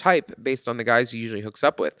physical type based on the guys he usually hooks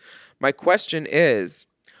up with. My question is,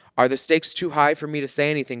 are the stakes too high for me to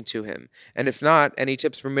say anything to him? And if not, any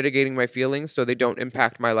tips for mitigating my feelings so they don't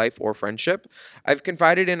impact my life or friendship? I've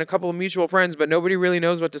confided in a couple of mutual friends, but nobody really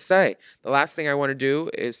knows what to say. The last thing I want to do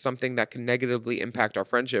is something that can negatively impact our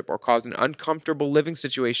friendship or cause an uncomfortable living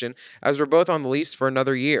situation, as we're both on the lease for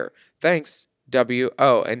another year. Thanks, W.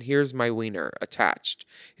 Oh, and here's my wiener attached.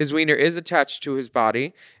 His wiener is attached to his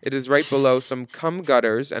body. It is right below some cum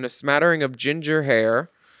gutters and a smattering of ginger hair.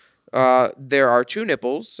 There are 2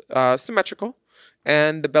 nipples, symmetrical,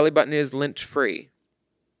 and the belly button is lint-free.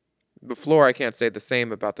 The floor, I can't say the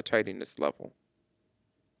same about the tidiness level.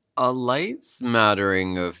 A light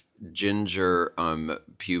smattering of ginger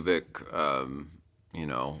pubic,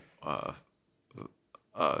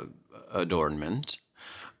 adornment.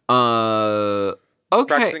 Okay.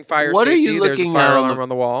 Practicing fire what safety. Are you looking There's a fire at alarm on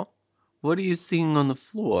the wall. What are you seeing on the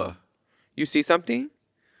floor? You see something?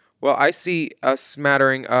 Well, I see a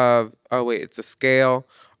smattering of... Oh, wait, it's a scale.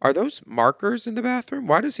 Are those markers in the bathroom?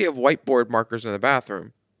 Why does he have whiteboard markers in the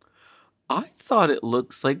bathroom? I thought it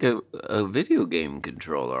looks like a video game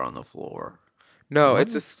controller on the floor. No,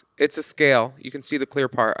 it's a scale. You can see the clear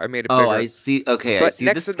part. I made it bigger. Oh, I see. Okay, but I see the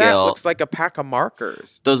next to scale. that looks like a pack of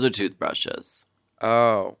markers. Those are toothbrushes.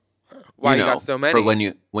 Oh. Why you got so many? For when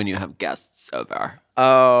you have guests over.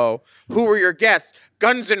 Oh. Who were your guests?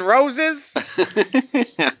 Guns N' Roses?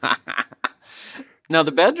 Now,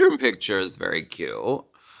 the bedroom picture is very cute.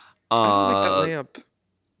 I don't like that lamp.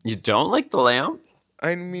 You don't like the lamp?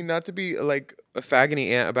 I mean, not to be like a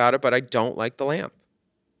faggoty ant about it, but I don't like the lamp.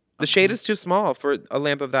 The shade is too small for a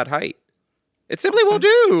lamp of that height. It simply will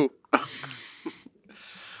do.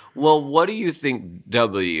 Well, what do you think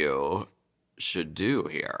W should do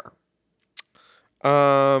here?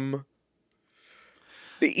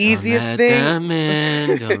 The easiest don't let thing. them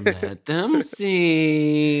in, don't let them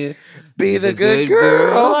see. Be the good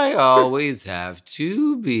girl. I always have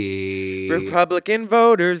to be. Republican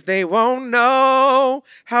voters, they won't know.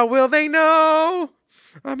 How will they know?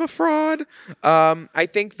 I'm a fraud. I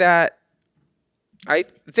think the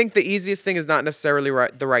easiest thing is not necessarily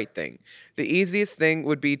the right thing. The easiest thing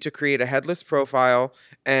would be to create a headless profile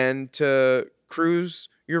and to cruise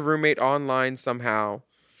your roommate online somehow.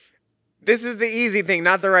 This is the easy thing,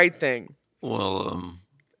 not the right thing. Well,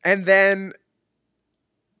 And then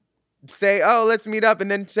say, "Oh, let's meet up," and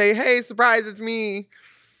then say, "Hey, surprise, it's me."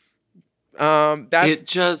 That's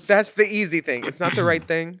the easy thing. It's not the right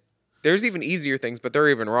thing. There's even easier things, but they're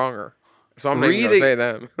even wronger. So I'm not even gonna say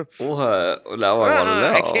them. What? Now I want to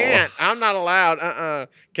know. I can't. I'm not allowed.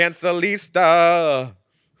 Cancelista.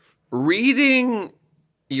 Reading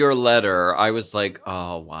your letter, I was like,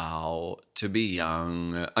 oh wow, to be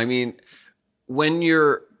young. I mean, when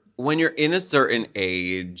you're in a certain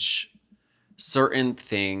age, certain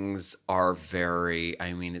things are very,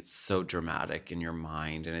 I mean, it's so dramatic in your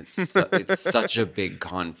mind, and it's such a big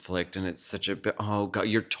conflict, and it's such a big, oh God,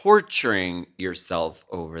 you're torturing yourself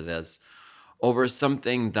over this, over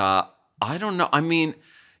something that, I don't know. I mean,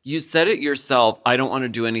 you said it yourself, I don't want to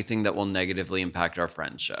do anything that will negatively impact our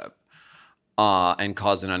friendship and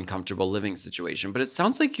cause an uncomfortable living situation. But it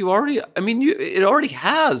sounds like it already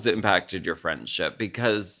has impacted your friendship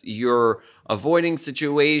because you're avoiding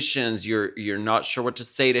situations, you're not sure what to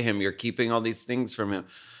say to him, you're keeping all these things from him.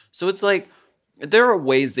 So it's like, there are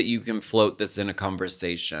ways that you can float this in a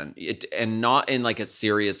conversation, and not in like a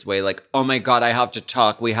serious way, like, oh my God, I have to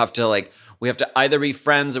talk. We have to either be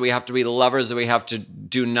friends, or we have to be lovers, or we have to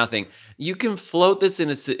do nothing. You can float this in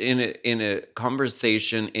a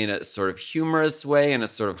conversation in a sort of humorous way, in a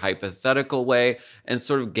sort of hypothetical way, and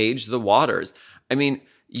sort of gauge the waters. I mean,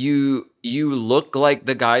 you look like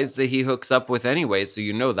the guys that he hooks up with anyway, so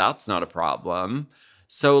you know that's not a problem.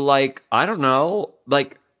 So like, I don't know,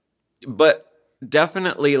 like, but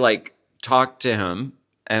definitely like talk to him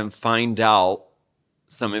and find out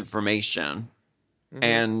some information. Mm-hmm.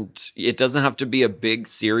 And it doesn't have to be a big,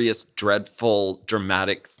 serious, dreadful,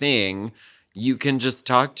 dramatic thing. You can just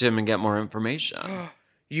talk to him and get more information.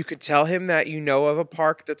 You could tell him that you know of a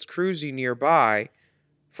park that's cruisy nearby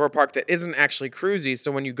for a park that isn't actually cruisy.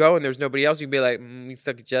 So when you go and there's nobody else, you'd be like, we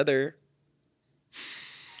suck each other.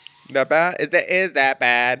 That bad? Is that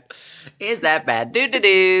bad? Is that bad?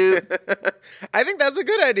 Do. I think that's a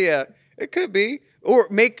good idea. It could be. Or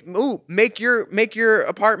make your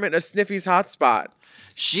apartment a Sniffy's hotspot.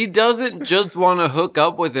 She doesn't just want to hook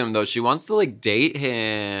up with him, though. She wants to like date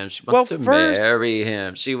him. She wants to marry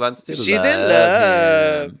him. She wants to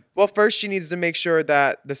love him. Well, first she needs to make sure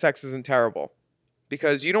that the sex isn't terrible,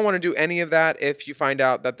 because you don't want to do any of that if you find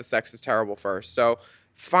out that the sex is terrible first. So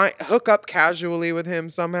hook up casually with him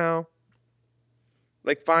somehow.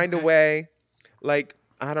 Like find a way. Like,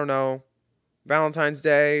 I don't know, Valentine's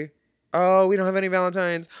Day. Oh, we don't have any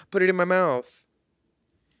Valentines. Put it in my mouth.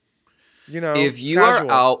 You know, if you casual.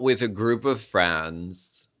 are out with a group of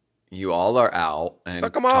friends, you all are out and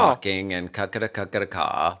talking and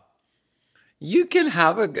ka-ka-da-ka-ka-da-ka, you can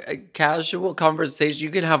have a casual conversation.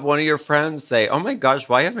 You can have one of your friends say, oh my gosh,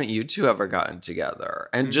 why haven't you two ever gotten together?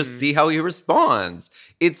 And just see how he responds.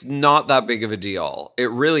 It's not that big of a deal.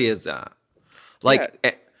 It really isn't. Like,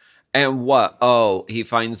 yeah. And what? Oh, he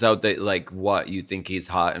finds out that, like, what? You think he's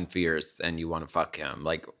hot and fierce and you want to fuck him.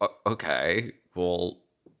 Like, okay, well,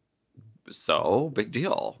 so big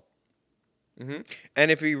deal. Mm-hmm.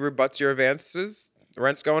 And if he rebuts your advances, the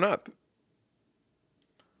rent's going up.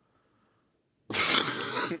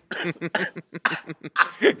 Ain't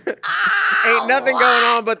nothing going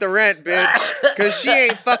on but the rent, bitch. Because she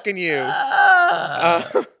ain't fucking you.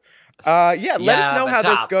 Let us know how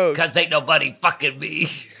this goes. Because ain't nobody fucking me.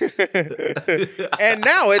 And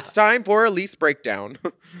now it's time for a lease breakdown.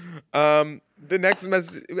 The next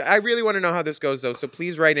message, I really want to know how this goes, though. So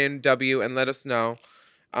please write in W and let us know.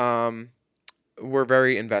 We're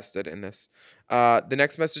very invested in this. The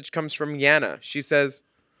next message comes from Yana. She says,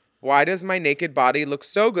 why does my naked body look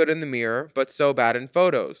so good in the mirror, but so bad in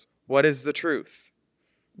photos? What is the truth?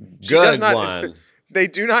 Good one. They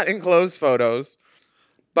do not enclose photos,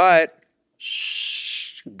 but...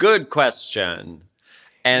 Good question.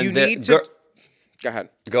 And you need to... Go ahead.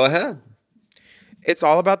 Go ahead. It's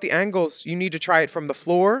all about the angles. You need to try it from the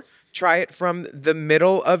floor, try it from the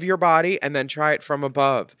middle of your body, and then try it from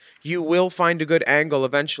above. You will find a good angle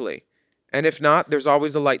eventually. And if not, there's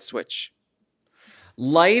always a light switch.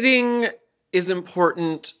 Lighting is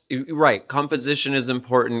important. Right. Composition is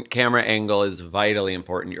important. Camera angle is vitally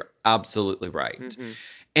important. You're absolutely right. Mm-hmm.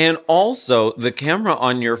 And also, the camera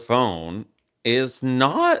on your phone is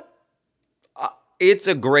not, it's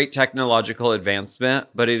a great technological advancement,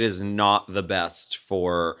 but it is not the best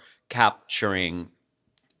for capturing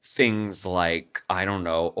things like, I don't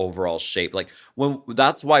know, overall shape. Like,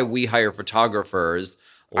 that's why we hire photographers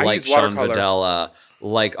like Sean Videla,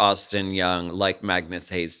 like Austin Young, like Magnus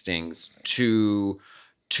Hastings to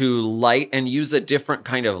light and use a different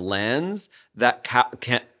kind of lens that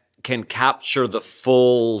can capture the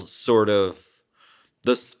full sort of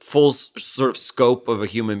scope of a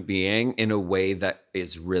human being in a way that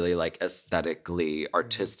is really like aesthetically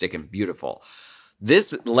artistic and beautiful.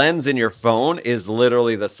 This lens in your phone is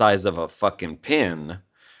literally the size of a fucking pin.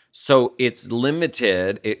 So it's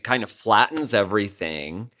limited. It kind of flattens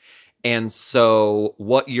everything. And so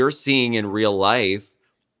what you're seeing in real life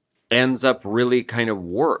ends up really kind of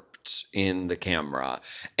warped in the camera.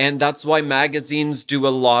 And that's why magazines do a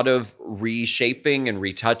lot of reshaping and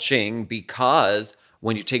retouching, because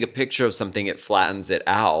when you take a picture of something, it flattens it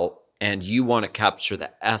out and you want to capture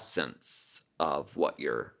the essence of what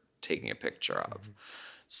you're taking a picture of.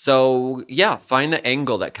 So yeah, find the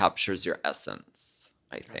angle that captures your essence,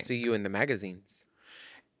 I think. I see you in the magazines.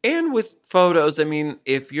 And with photos, I mean,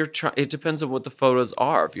 if you're trying, it depends on what the photos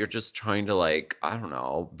are. If you're just trying to like, I don't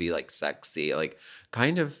know, be like sexy, like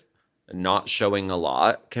kind of not showing a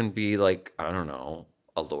lot can be like, I don't know,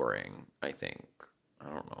 alluring, I think. I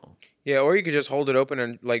don't know. Yeah, or you could just hold it open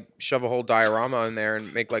and like shove a whole diorama in there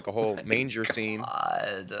and make like a whole manger scene.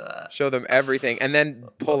 Show them everything and then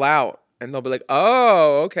pull out and they'll be like,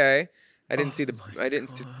 "Oh, okay. I didn't see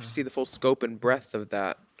the full scope and breadth of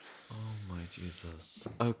that." Oh my Jesus.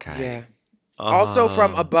 Okay. Yeah. Also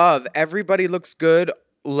from above, everybody looks good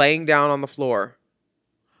laying down on the floor.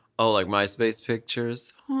 Oh, like MySpace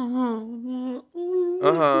pictures?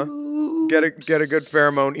 Get a good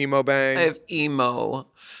pheromone emo bang. I have emo.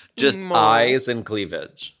 Just emo. Eyes and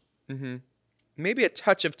cleavage. Mm-hmm. Maybe a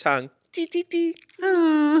touch of tongue.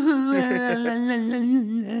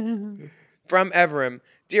 From Evrim.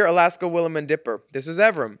 Dear Alaska, Willem, and Dipper, this is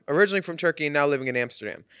Evrim, originally from Turkey and now living in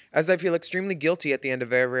Amsterdam. As I feel extremely guilty at the end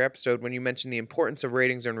of every episode when you mention the importance of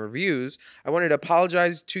ratings and reviews, I wanted to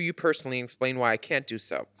apologize to you personally and explain why I can't do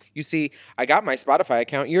so. You see, I got my Spotify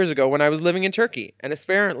account years ago when I was living in Turkey, and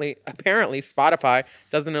apparently Spotify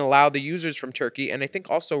doesn't allow the users from Turkey, and I think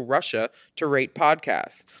also Russia, to rate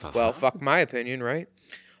podcasts. Well, fuck my opinion, right?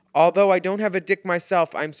 Although I don't have a dick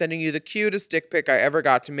myself, I'm sending you the cutest dick pic I ever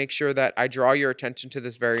got to make sure that I draw your attention to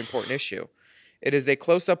this very important issue. It is a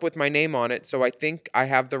close-up with my name on it, so I think I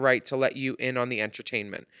have the right to let you in on the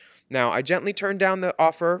entertainment. Now, I gently turned down the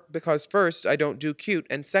offer because first, I don't do cute,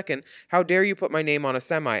 and second, how dare you put my name on a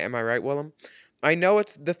semi, am I right, Willem? I know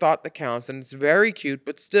it's the thought that counts, and it's very cute,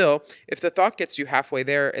 but still, if the thought gets you halfway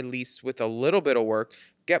there, at least with a little bit of work,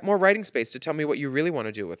 get more writing space to tell me what you really want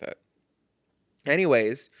to do with it.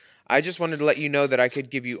 Anyways, I just wanted to let you know that I could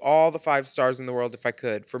give you all the 5 stars in the world if I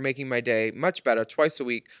could for making my day much better twice a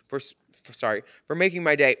week for making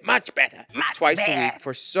my day much better twice a week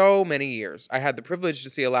for so many years. I had the privilege to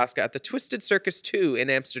see Alaska at the Twisted Circus 2 in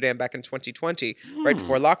Amsterdam back in 2020, right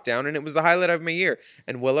before lockdown, and it was the highlight of my year.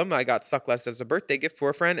 And Willem, I got Suckless as a birthday gift for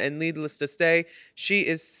a friend, and needless to say, she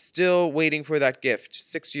is still waiting for that gift,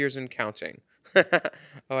 6 years and counting.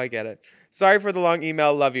 Oh, I get it. Sorry for the long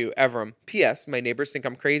email. Love you, Evrim. P.S. My neighbors think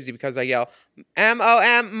I'm crazy because I yell,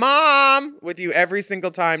 M-O-M, Mom, with you every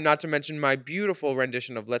single time, not to mention my beautiful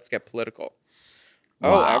rendition of Let's Get Political.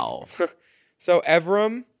 Wow. So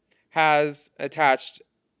Evrim has attached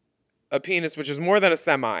a penis, which is more than a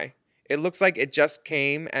semi. It looks like it just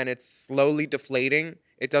came and it's slowly deflating.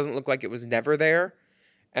 It doesn't look like it was never there.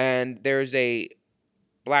 And there's a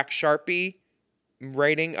black Sharpie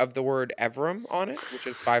writing of the word Evrim on it, which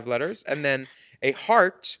is 5 letters, and then a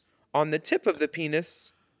heart on the tip of the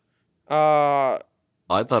penis. I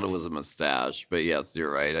thought it was a mustache, but yes,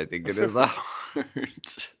 you're right. I think it is a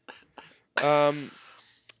heart.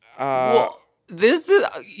 Well, this is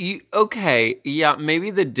okay. Yeah,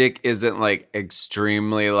 maybe the dick isn't like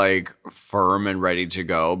extremely like firm and ready to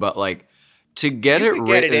go, but like to get it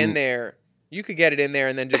written in there. You could get it in there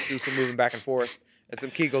and then just do some moving back and forth and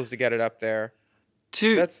some Kegels to get it up there.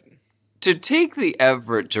 To take the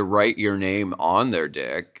effort to write your name on their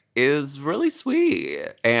dick is really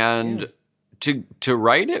sweet. And to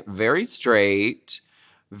write it very straight,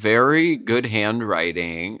 very good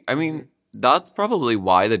handwriting. I mean, that's probably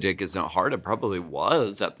why the dick isn't hard. It probably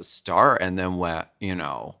was at the start and then went,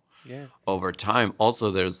 over time. Also,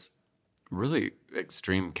 there's really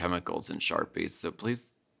extreme chemicals in Sharpies, so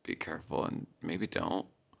please be careful and maybe don't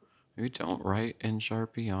write in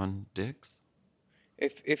Sharpie on dicks.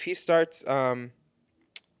 If he starts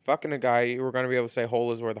Fucking a guy, you were going to be able to say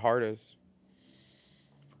hole is where the heart is.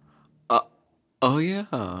 Oh, yeah,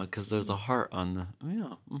 because there's a heart on the...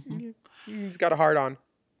 Yeah. Mm-hmm. He's got a heart on.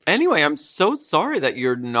 Anyway, I'm so sorry that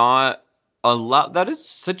you're not allowed... That is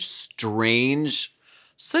such strange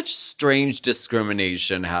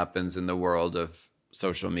discrimination happens in the world of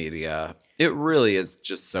social media. It really is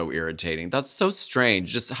just so irritating. That's so strange.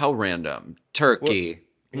 Just how random. Turkey.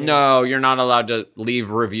 Yeah. No, you're not allowed to leave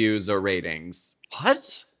reviews or ratings.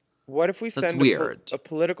 What? What if we send a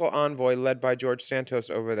political envoy led by George Santos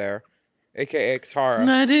over there, a.k.a. Katara?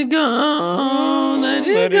 Let it go. Let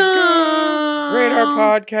it go. Rate our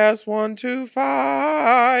podcast 1 to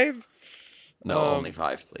 5. No, only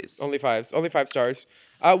 5, please. Only 5s. Only 5 stars.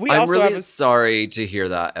 I'm really sorry to hear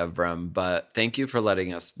that, Evram, but thank you for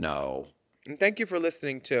letting us know. And thank you for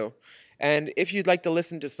listening, too. And if you'd like to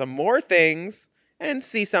listen to some more things and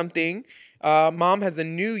see something, Mom has a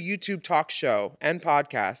new YouTube talk show and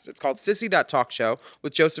podcast. It's called Sissy That Talk Show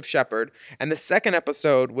with Joseph Shepard. And the second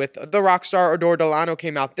episode with the rock star Adore Delano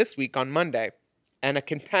came out this week on Monday. And a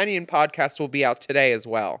companion podcast will be out today as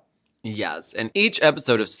well. Yes, and each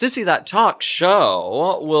episode of Sissy That Talk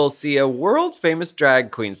Show will see a world-famous drag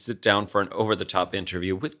queen sit down for an over-the-top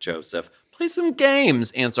interview with Joseph, play some games,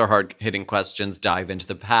 answer hard-hitting questions, dive into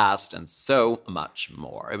the past, and so much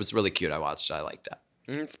more. It was really cute. I watched it. I liked it.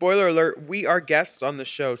 Spoiler alert, we are guests on the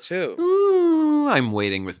show, too. Ooh, I'm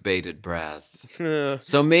waiting with bated breath.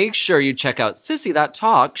 So make sure you check out Sissy That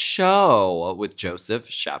Talk Show with Joseph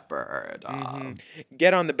Shepard.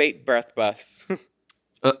 Get on the bait breath bus.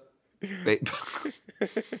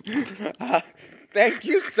 Thank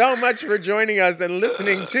you so much for joining us and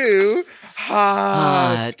listening to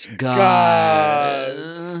Hot Goss.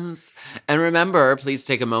 And remember, please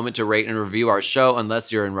take a moment to rate and review our show,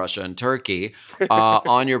 unless you're in Russia and Turkey,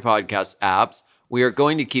 on your podcast apps. We are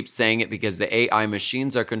going to keep saying it because the AI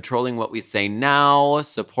machines are controlling what we say now.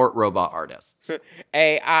 Support robot artists.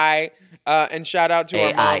 AI. And shout out to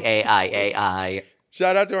our mom. AI.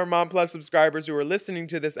 Shout out to our Mom Plus subscribers who are listening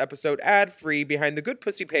to this episode ad-free behind the Good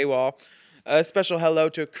Pussy paywall. A special hello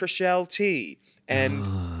to Chriselle T. and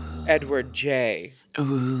Edward J.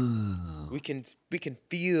 Ooh. We can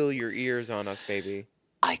feel your ears on us, baby.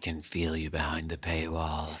 I can feel you behind the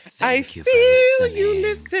paywall. I feel you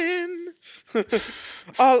listen.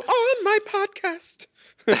 All on my podcast.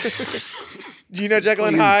 Do you know Jekyll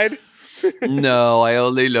and Hyde? No, I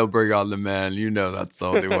only know Bring On the Man. You know that's the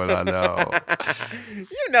only one I know.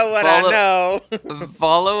 You know what I know.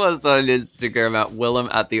 Follow us on Instagram at Willem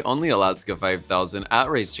at the Only Alaska 5000, at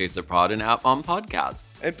Race Chaser Pod, and at Mom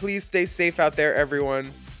Podcasts. And please stay safe out there,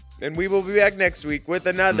 everyone. And we will be back next week with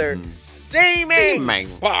another steaming,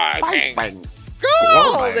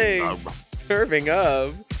 scalding serving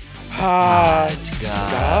of Hot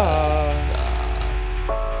Goss.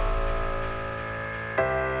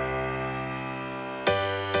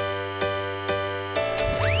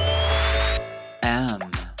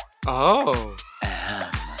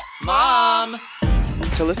 Mom!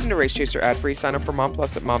 To listen to Race Chaser ad-free, sign up for Mom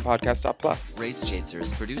Plus at mompodcast.plus. Race Chaser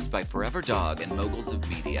is produced by Forever Dog and Moguls of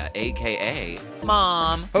Media, a.k.a.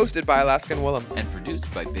 Mom. Hosted by Alaskan Willem. And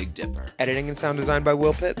produced by Big Dipper. Editing and sound design by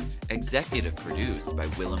Will Pitts. Executive produced by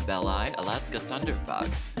Willem Belli, Alaska Thunderfuck,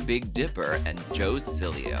 Big Dipper, and Joe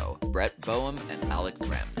Cilio, Brett Boehm, and Alex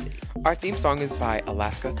Ramsey. Our theme song is by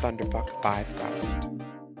Alaska Thunderfuck 5000.